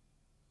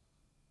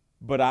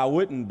 but I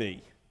wouldn't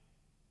be.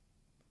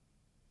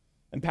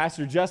 And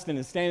Pastor Justin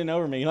is standing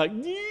over me like,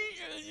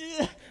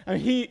 I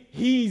mean,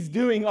 he's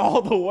doing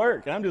all the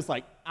work. And I'm just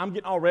like, I'm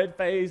getting all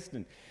red-faced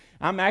and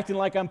I'm acting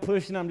like I'm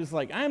pushing. I'm just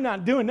like, I'm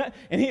not doing that.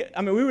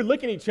 And we would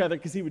look at each other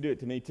because he would do it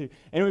to me too.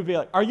 And we'd be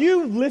like, are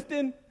you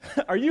lifting?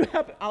 Are you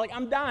helping?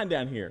 I'm dying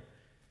down here.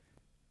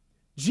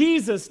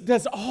 Jesus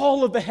does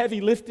all of the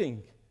heavy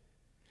lifting.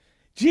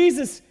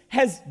 Jesus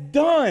has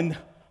done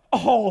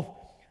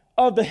all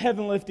of the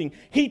heavy lifting.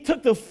 He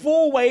took the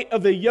full weight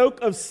of the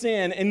yoke of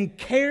sin and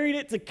carried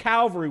it to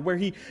Calvary where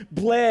he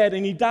bled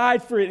and he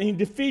died for it and he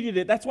defeated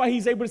it. That's why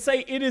he's able to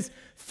say, it is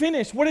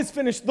finished. What is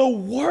finished? The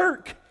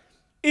work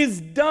is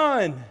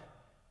done.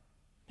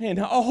 And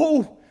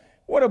oh,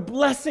 what a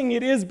blessing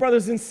it is,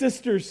 brothers and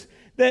sisters,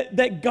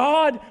 that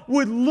God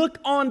would look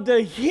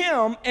onto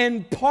him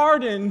and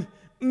pardon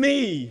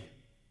me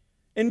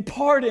and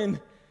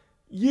pardon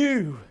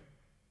you.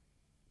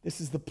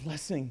 This is the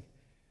blessing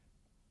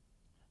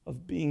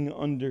of being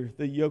under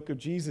the yoke of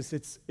Jesus.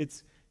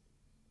 It's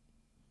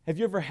have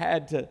you ever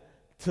had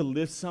to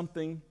lift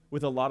something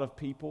with a lot of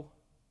people?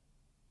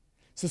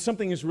 So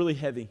something is really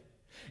heavy.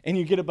 And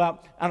you get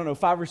about,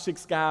 5 or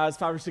 6 guys,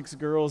 5 or 6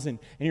 girls, and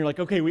you're like,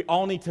 okay, we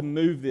all need to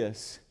move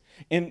this.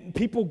 And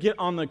people get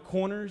on the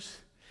corners.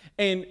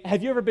 And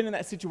have you ever been in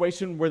that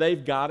situation where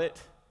they've got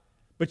it,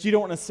 but you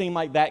don't want to seem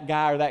like that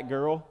guy or that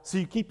girl, so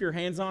you keep your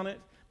hands on it,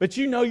 but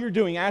you know you're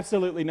doing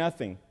absolutely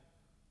nothing.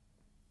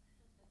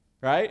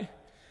 Right?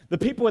 The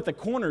people at the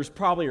corners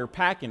probably are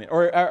packing it.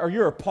 Or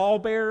you're a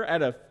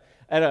pallbearer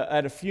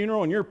at a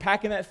funeral and you're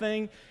packing that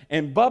thing,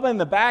 and Bubba in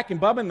the back and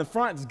Bubba in the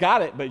front's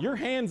got it, but your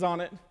hand's on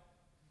it.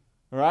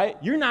 Right?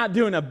 You're not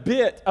doing a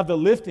bit of the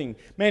lifting.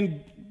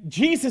 Man,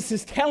 Jesus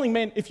is telling,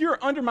 man, if you're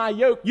under my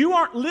yoke, you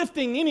aren't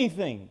lifting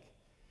anything.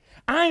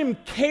 I am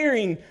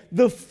carrying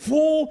the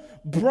full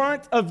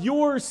brunt of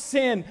your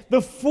sin,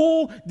 the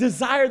full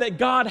desire that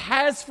God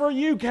has for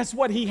you. Guess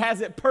what? He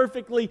has it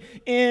perfectly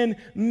in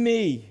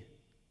me.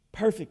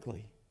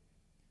 Perfectly.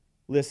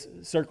 Let's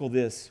circle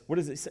this. What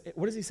does it say?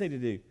 What does he say to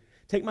do?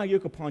 Take my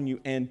yoke upon you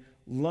and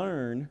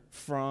learn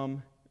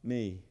from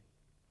me.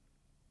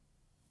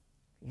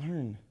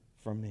 Learn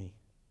from me.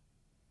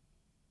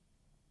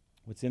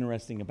 What's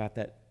interesting about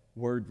that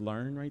word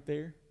learn right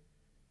there?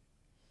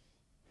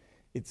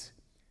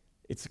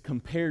 It's a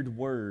compared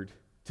word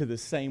to the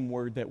same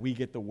word that we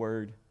get the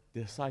word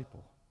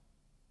disciple.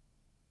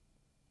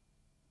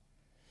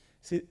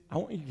 See, I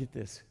want you to get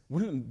this.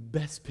 One of the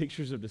best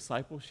pictures of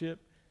discipleship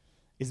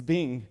is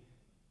being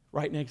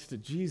right next to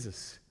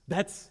Jesus.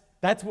 That's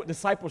what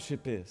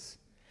discipleship is.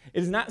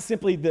 It is not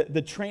simply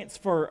the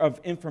transfer of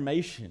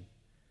information,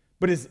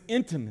 but it's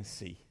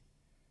intimacy.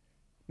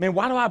 Man,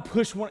 why do I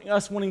push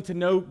us wanting to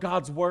know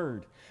God's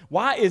word?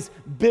 Why is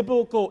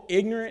biblical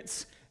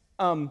ignorance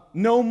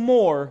no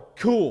more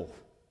cool?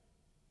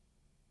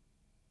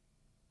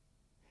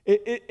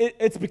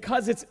 It's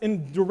because it's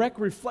in direct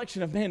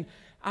reflection of, man,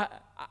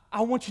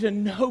 I want you to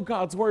know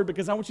God's word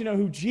because I want you to know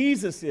who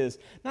Jesus is.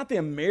 Not the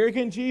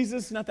American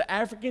Jesus, not the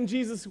African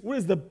Jesus. What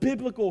is the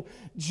biblical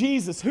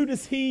Jesus? Who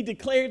does he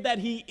declare that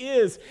he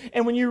is?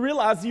 And when you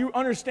realize, you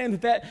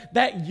understand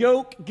that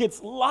yoke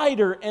gets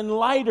lighter and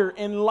lighter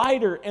and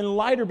lighter and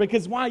lighter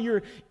because why?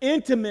 You're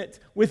intimate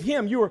with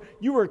him.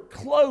 You are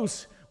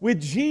close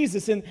with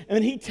Jesus. And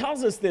he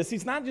tells us this.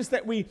 He's not just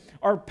that we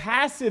are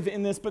passive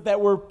in this, but that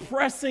we're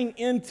pressing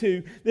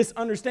into this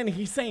understanding.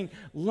 He's saying,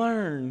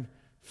 learn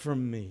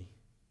from me.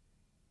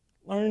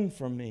 Learn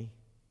from me.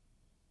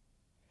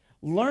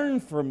 Learn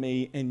from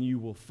me and you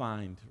will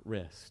find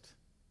rest.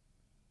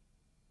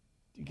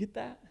 Do you get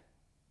that?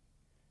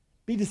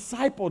 Be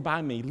discipled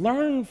by me.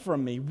 Learn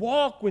from me.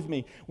 Walk with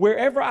me.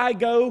 Wherever I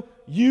go,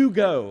 you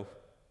go.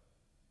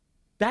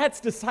 That's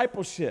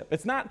discipleship.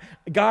 It's not,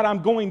 God,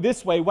 I'm going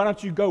this way. Why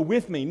don't you go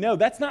with me? No,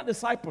 that's not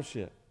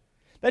discipleship.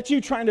 That's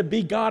you trying to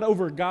be God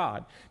over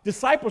God.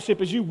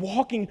 Discipleship is you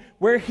walking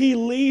where he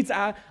leads,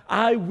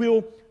 I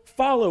will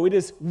follow. It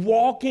is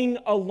walking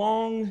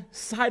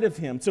alongside of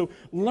him. So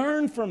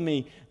learn from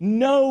me,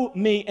 know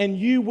me, and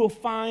you will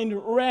find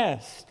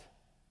rest.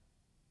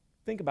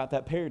 Think about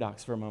that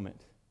paradox for a moment.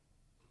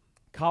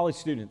 College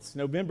students,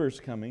 November's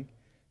coming,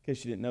 in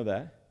case you didn't know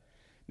that.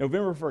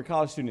 November for a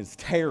college student is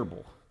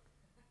terrible.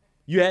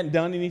 You hadn't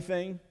done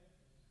anything,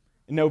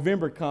 and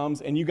November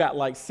comes, and you got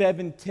like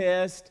 7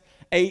 tests,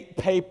 8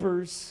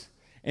 papers.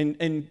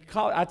 And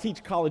I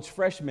teach college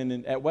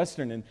freshmen at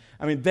Western, and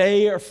I mean,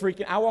 they are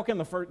freaking. I walk in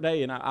the first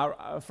day, and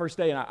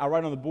I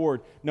write on the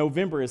board,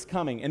 November is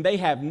coming, and they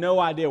have no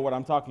idea what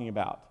I'm talking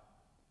about.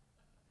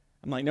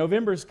 I'm like,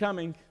 November is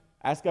coming.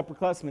 Ask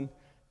upperclassmen.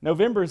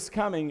 November is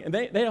coming, and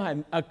they don't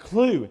have a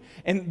clue.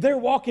 And they're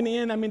walking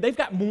in. I mean, they've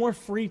got more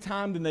free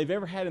time than they've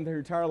ever had in their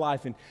entire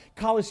life. And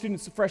college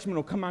students, freshmen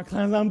will come out of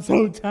class, I'm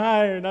so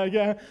tired.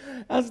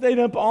 I stayed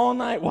up all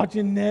night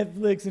watching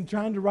Netflix and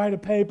trying to write a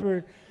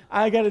paper.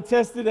 I got a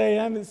test today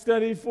I haven't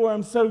studied for.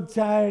 I'm so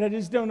tired. I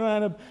just don't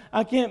know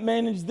I can't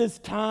manage this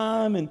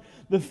time. And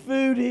the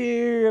food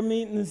here, I'm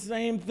eating the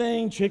same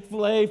thing.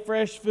 Chick-fil-A,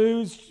 fresh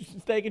foods,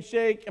 Steak and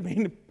Shake. I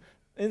mean,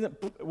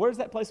 where's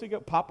that place we go?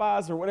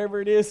 Popeyes or whatever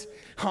it is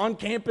on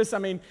campus. I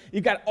mean,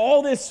 you've got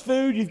all this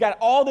food. You've got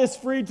all this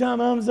free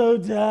time. I'm so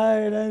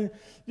tired. I'm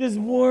just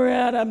wore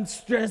out. I'm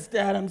stressed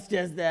out.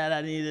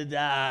 I need to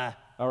die.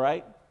 All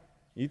right?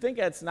 You think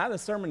that's not a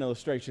sermon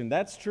illustration.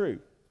 That's true.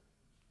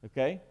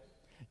 Okay?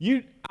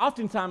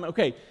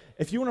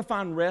 If you want to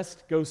find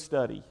rest, go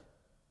study.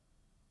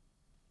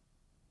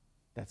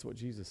 That's what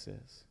Jesus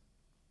says.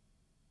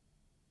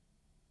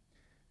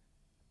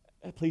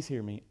 Please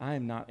hear me. I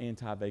am not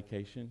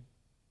anti-vacation,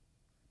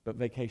 but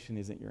vacation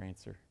isn't your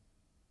answer.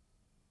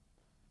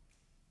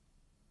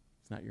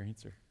 It's not your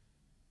answer.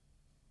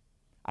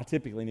 I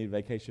typically need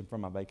vacation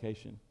from my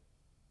vacation.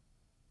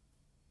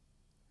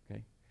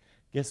 Okay?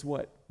 Guess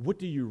what? What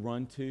do you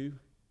run to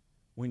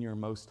when you're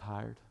most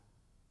tired?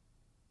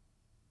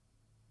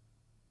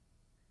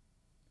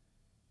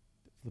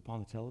 Flip on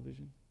the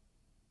television.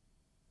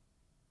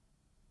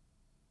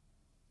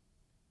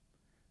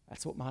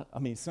 That's what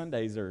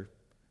Sundays are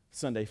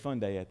Sunday fun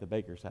day at the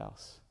baker's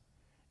house.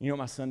 You know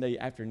what my Sunday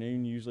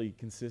afternoon usually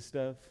consists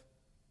of?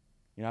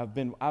 You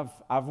know,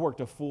 I've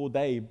worked a full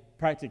day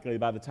practically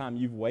by the time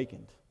you've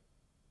wakened.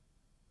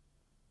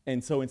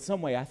 And so in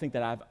some way, I think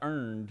that I've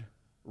earned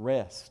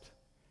rest.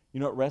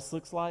 You know what rest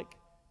looks like?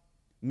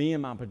 Me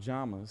in my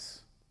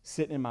pajamas,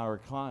 sitting in my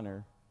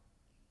recliner,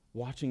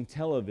 watching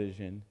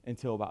television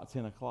until about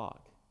 10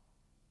 o'clock.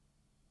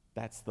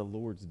 That's the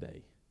Lord's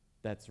day.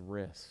 That's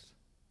rest.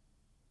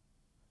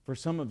 For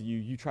some of you,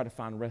 you try to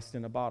find rest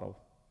in a bottle.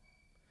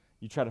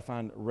 You try to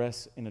find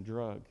rest in a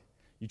drug.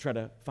 You try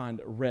to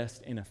find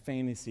rest in a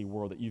fantasy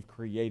world that you've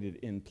created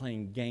in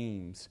playing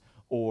games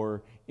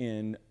or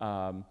in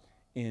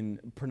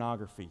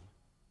pornography.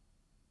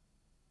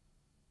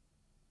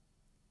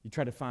 You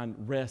try to find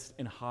rest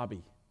in a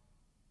hobby.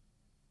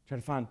 Try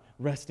to find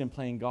rest in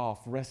playing golf,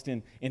 rest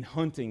in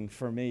hunting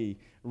for me,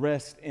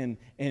 rest in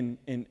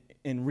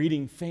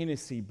reading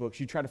fantasy books.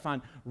 You try to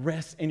find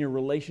rest in your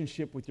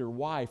relationship with your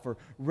wife, or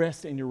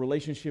rest in your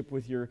relationship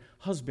with your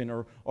husband,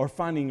 or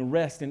finding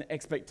rest and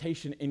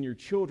expectation in your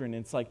children.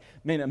 And it's like,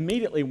 man,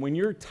 immediately when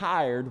you're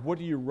tired, what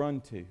do you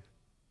run to?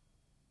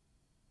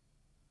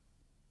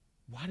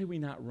 Why do we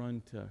not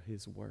run to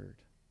His Word?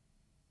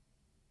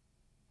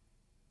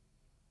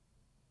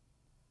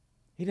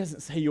 He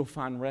doesn't say you'll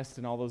find rest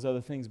in all those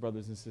other things,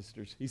 brothers and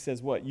sisters. He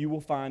says what? You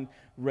will find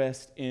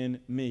rest in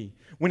me.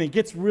 When it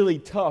gets really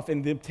tough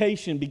and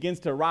temptation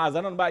begins to arise,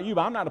 I don't know about you,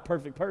 but I'm not a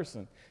perfect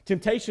person.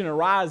 Temptation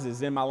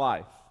arises in my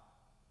life.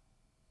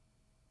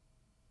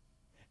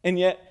 And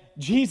yet,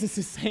 Jesus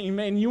is saying,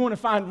 man, you want to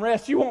find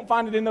rest, you won't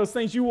find it in those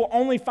things. You will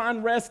only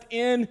find rest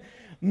in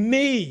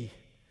me.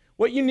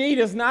 What you need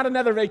is not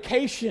another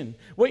vacation.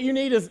 What you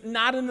need is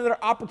not another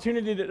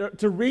opportunity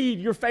to read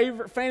your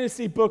favorite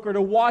fantasy book or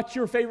to watch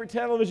your favorite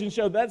television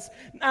show. That's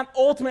not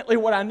ultimately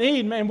what I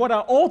need, man. What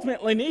I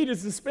ultimately need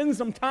is to spend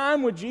some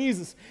time with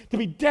Jesus, to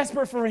be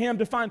desperate for Him,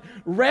 to find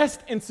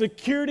rest and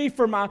security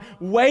for my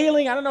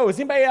wailing. I don't know, is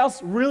anybody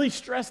else really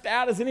stressed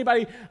out? Is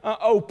anybody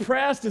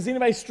oppressed? Does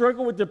anybody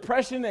struggle with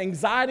depression,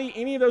 anxiety,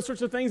 any of those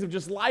sorts of things of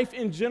just life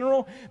in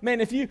general?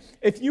 Man, if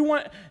you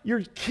want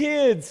your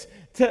kids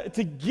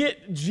to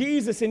get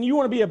Jesus and you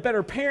want to be a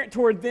better parent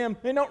toward them,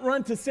 then don't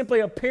run to simply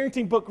a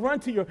parenting book. Run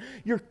to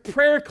your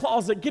prayer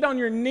closet. Get on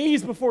your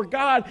knees before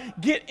God.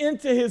 Get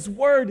into His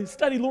Word.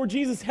 Study, Lord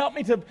Jesus, help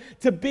me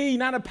to be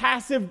not a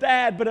passive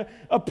dad, but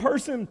a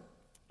person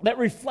that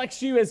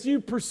reflects You as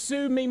You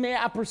pursue me. May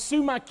I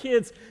pursue my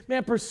kids. May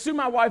I pursue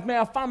my wife. May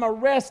I find my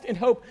rest and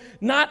hope,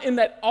 not in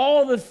that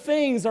all the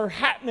things are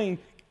happening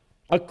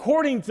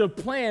according to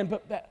plan,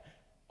 but that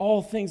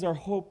all things are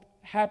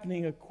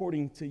happening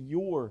according to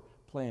Your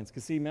plans.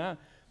 Because see, man,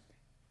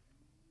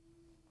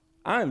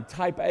 I'm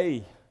type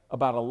A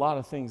about a lot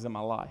of things in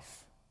my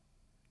life,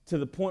 to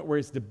the point where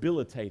it's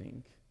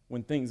debilitating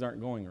when things aren't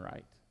going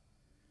right.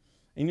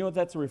 And you know what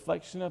that's a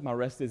reflection of? My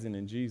rest isn't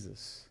in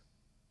Jesus.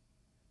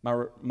 My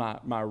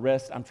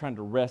rest, I'm trying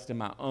to rest in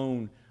my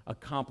own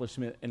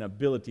accomplishment and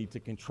ability to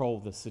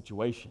control the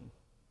situation.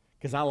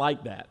 Because I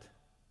like that.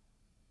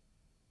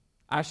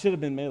 I should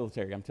have been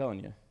military, I'm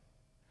telling you.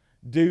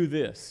 Do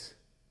this,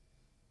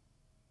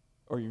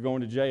 or you're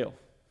going to jail.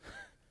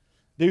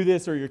 Do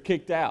this or you're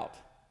kicked out.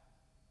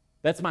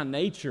 That's my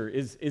nature,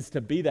 is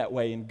to be that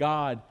way. And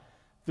God,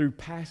 through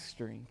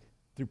pastoring,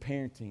 through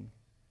parenting,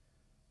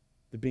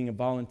 through being a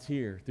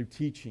volunteer, through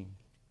teaching,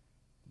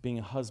 being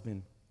a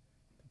husband,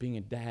 being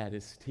a dad,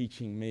 is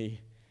teaching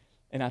me.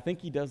 And I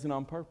think He does it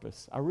on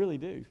purpose. I really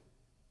do.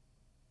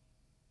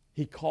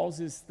 He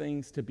causes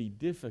things to be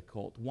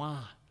difficult.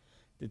 Why?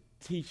 To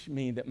teach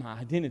me that my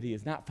identity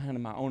is not found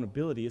in my own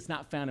ability. It's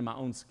not found in my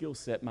own skill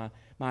set. My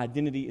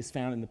identity is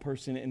found in the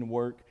person and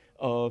work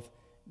of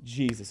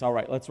Jesus. All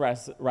right, let's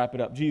wrap it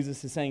up.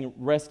 Jesus is saying,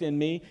 rest in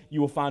me, you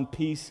will find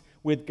peace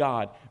with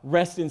God.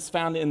 Rest is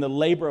found in the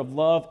labor of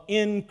love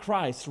in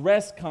Christ.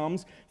 Rest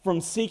comes from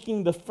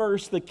seeking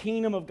the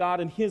kingdom of God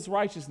and His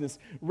righteousness.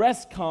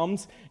 Rest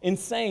comes in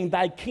saying,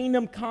 Thy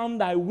kingdom come,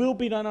 Thy will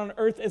be done on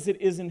earth as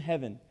it is in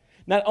heaven.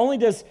 Not only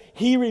does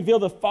He reveal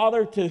the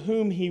Father to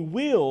whom He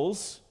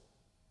wills,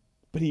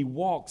 but He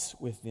walks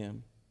with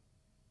them.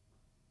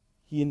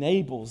 He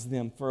enables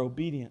them for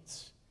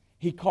obedience.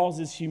 He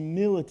causes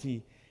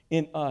humility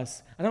in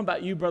us. I don't know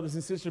about you, brothers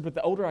and sisters, but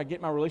the older I get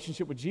in my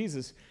relationship with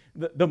Jesus,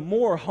 the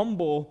more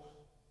humble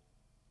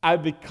I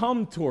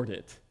become toward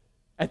it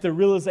at the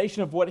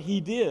realization of what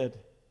He did.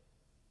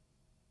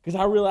 Because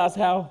I realize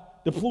how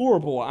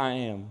deplorable I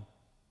am.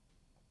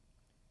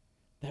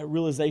 That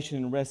realization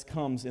and rest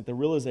comes at the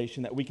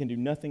realization that we can do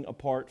nothing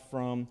apart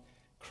from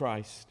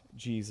Christ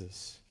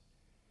Jesus.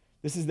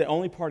 This is the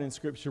only part in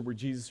Scripture where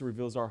Jesus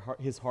reveals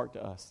His heart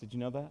to us. Did you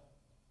know that?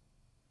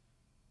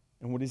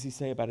 And what does He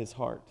say about His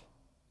heart?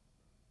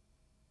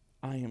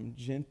 I am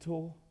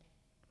gentle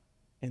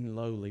and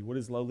lowly. What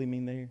does lowly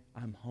mean there?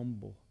 I'm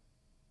humble.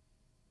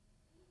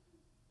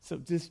 So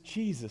just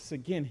Jesus,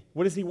 again,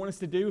 what does He want us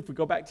to do? If we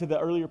go back to the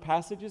earlier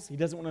passages, He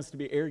doesn't want us to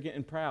be arrogant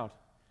and proud.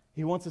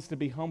 He wants us to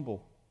be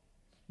humble.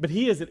 But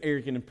He isn't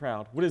arrogant and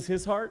proud. What is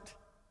His heart?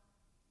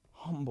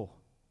 Humble.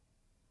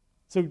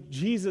 So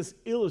Jesus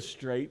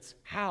illustrates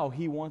how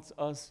He wants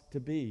us to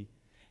be.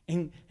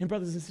 And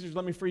brothers and sisters,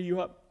 let me free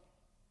you up.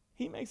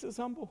 He makes us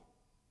humble.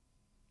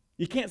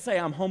 You can't say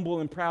I'm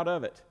humble and proud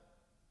of it.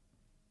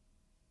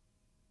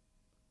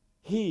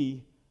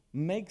 He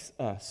makes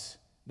us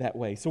that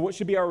way. So what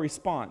should be our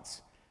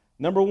response?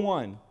 Number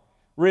one,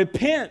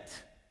 repent.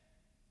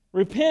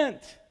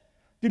 Repent.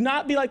 Do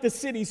not be like the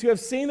cities who have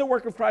seen the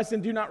work of Christ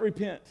and do not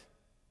repent.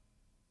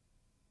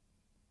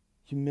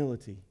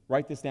 Humility.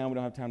 Write this down. We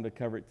don't have time to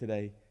cover it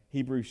today.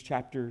 Hebrews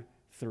chapter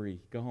 3.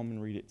 Go home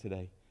and read it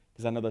today.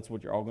 Because I know that's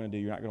what you're all going to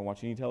do. You're not going to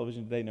watch any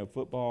television today, no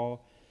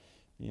football.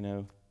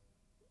 You're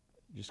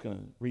just going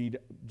to read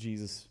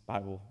Jesus'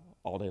 Bible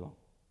all day long.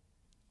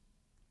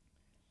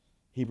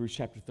 Hebrews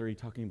chapter 3,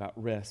 talking about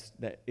rest,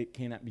 that it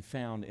cannot be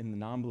found in the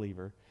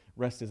non-believer.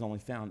 Rest is only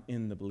found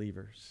in the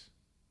believers.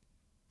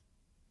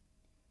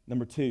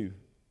 Number 2,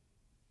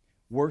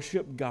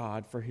 worship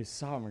God for his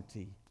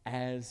sovereignty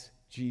as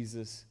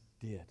Jesus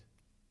did.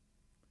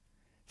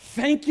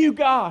 Thank you,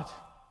 God,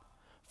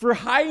 for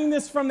hiding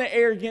this from the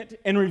arrogant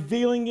and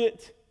revealing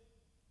it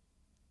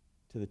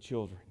to the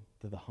children,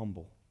 to the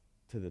humble,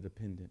 to the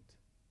dependent.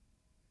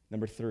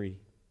 Number 3,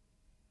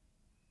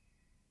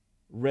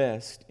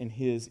 rest in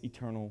his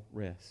eternal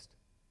rest.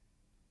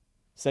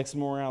 Sex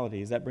and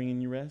morality, is that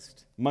bringing you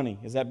rest? Money,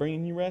 is that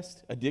bringing you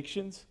rest?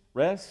 Addictions,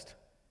 rest?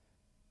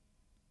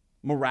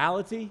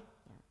 Morality,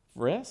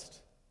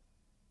 rest?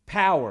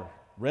 Power,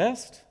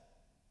 rest?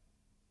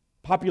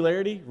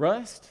 Popularity,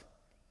 rest?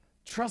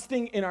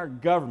 Trusting in our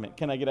government,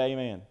 can I get an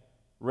amen?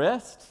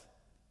 Rest?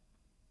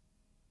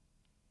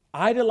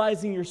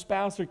 Idolizing your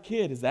spouse or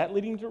kid, is that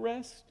leading to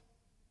rest?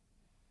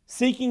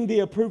 Seeking the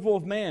approval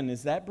of man,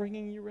 is that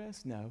bringing you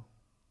rest? No.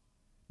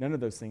 None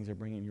of those things are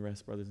bringing you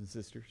rest, brothers and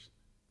sisters.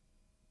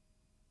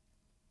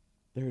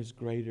 There is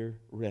greater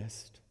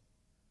rest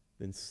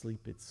than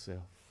sleep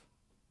itself,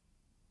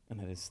 and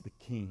that is the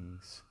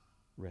King's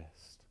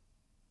rest.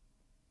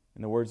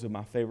 In the words of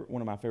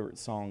one of my favorite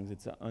songs, it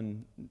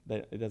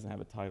doesn't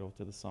have a title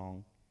to the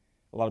song.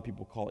 A lot of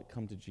people call it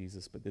 "Come to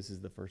Jesus," but this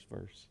is the first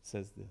verse. It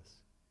says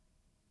this: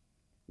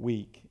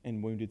 "Weak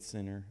and wounded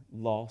sinner,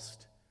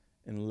 lost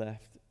and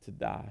left to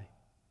die,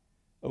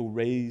 oh,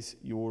 raise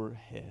your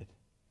head,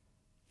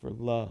 for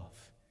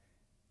love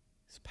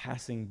is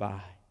passing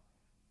by.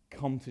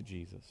 Come to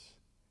Jesus.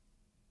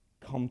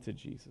 Come to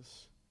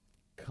Jesus.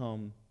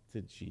 Come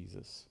to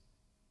Jesus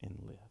and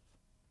live."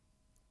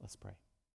 Let's pray.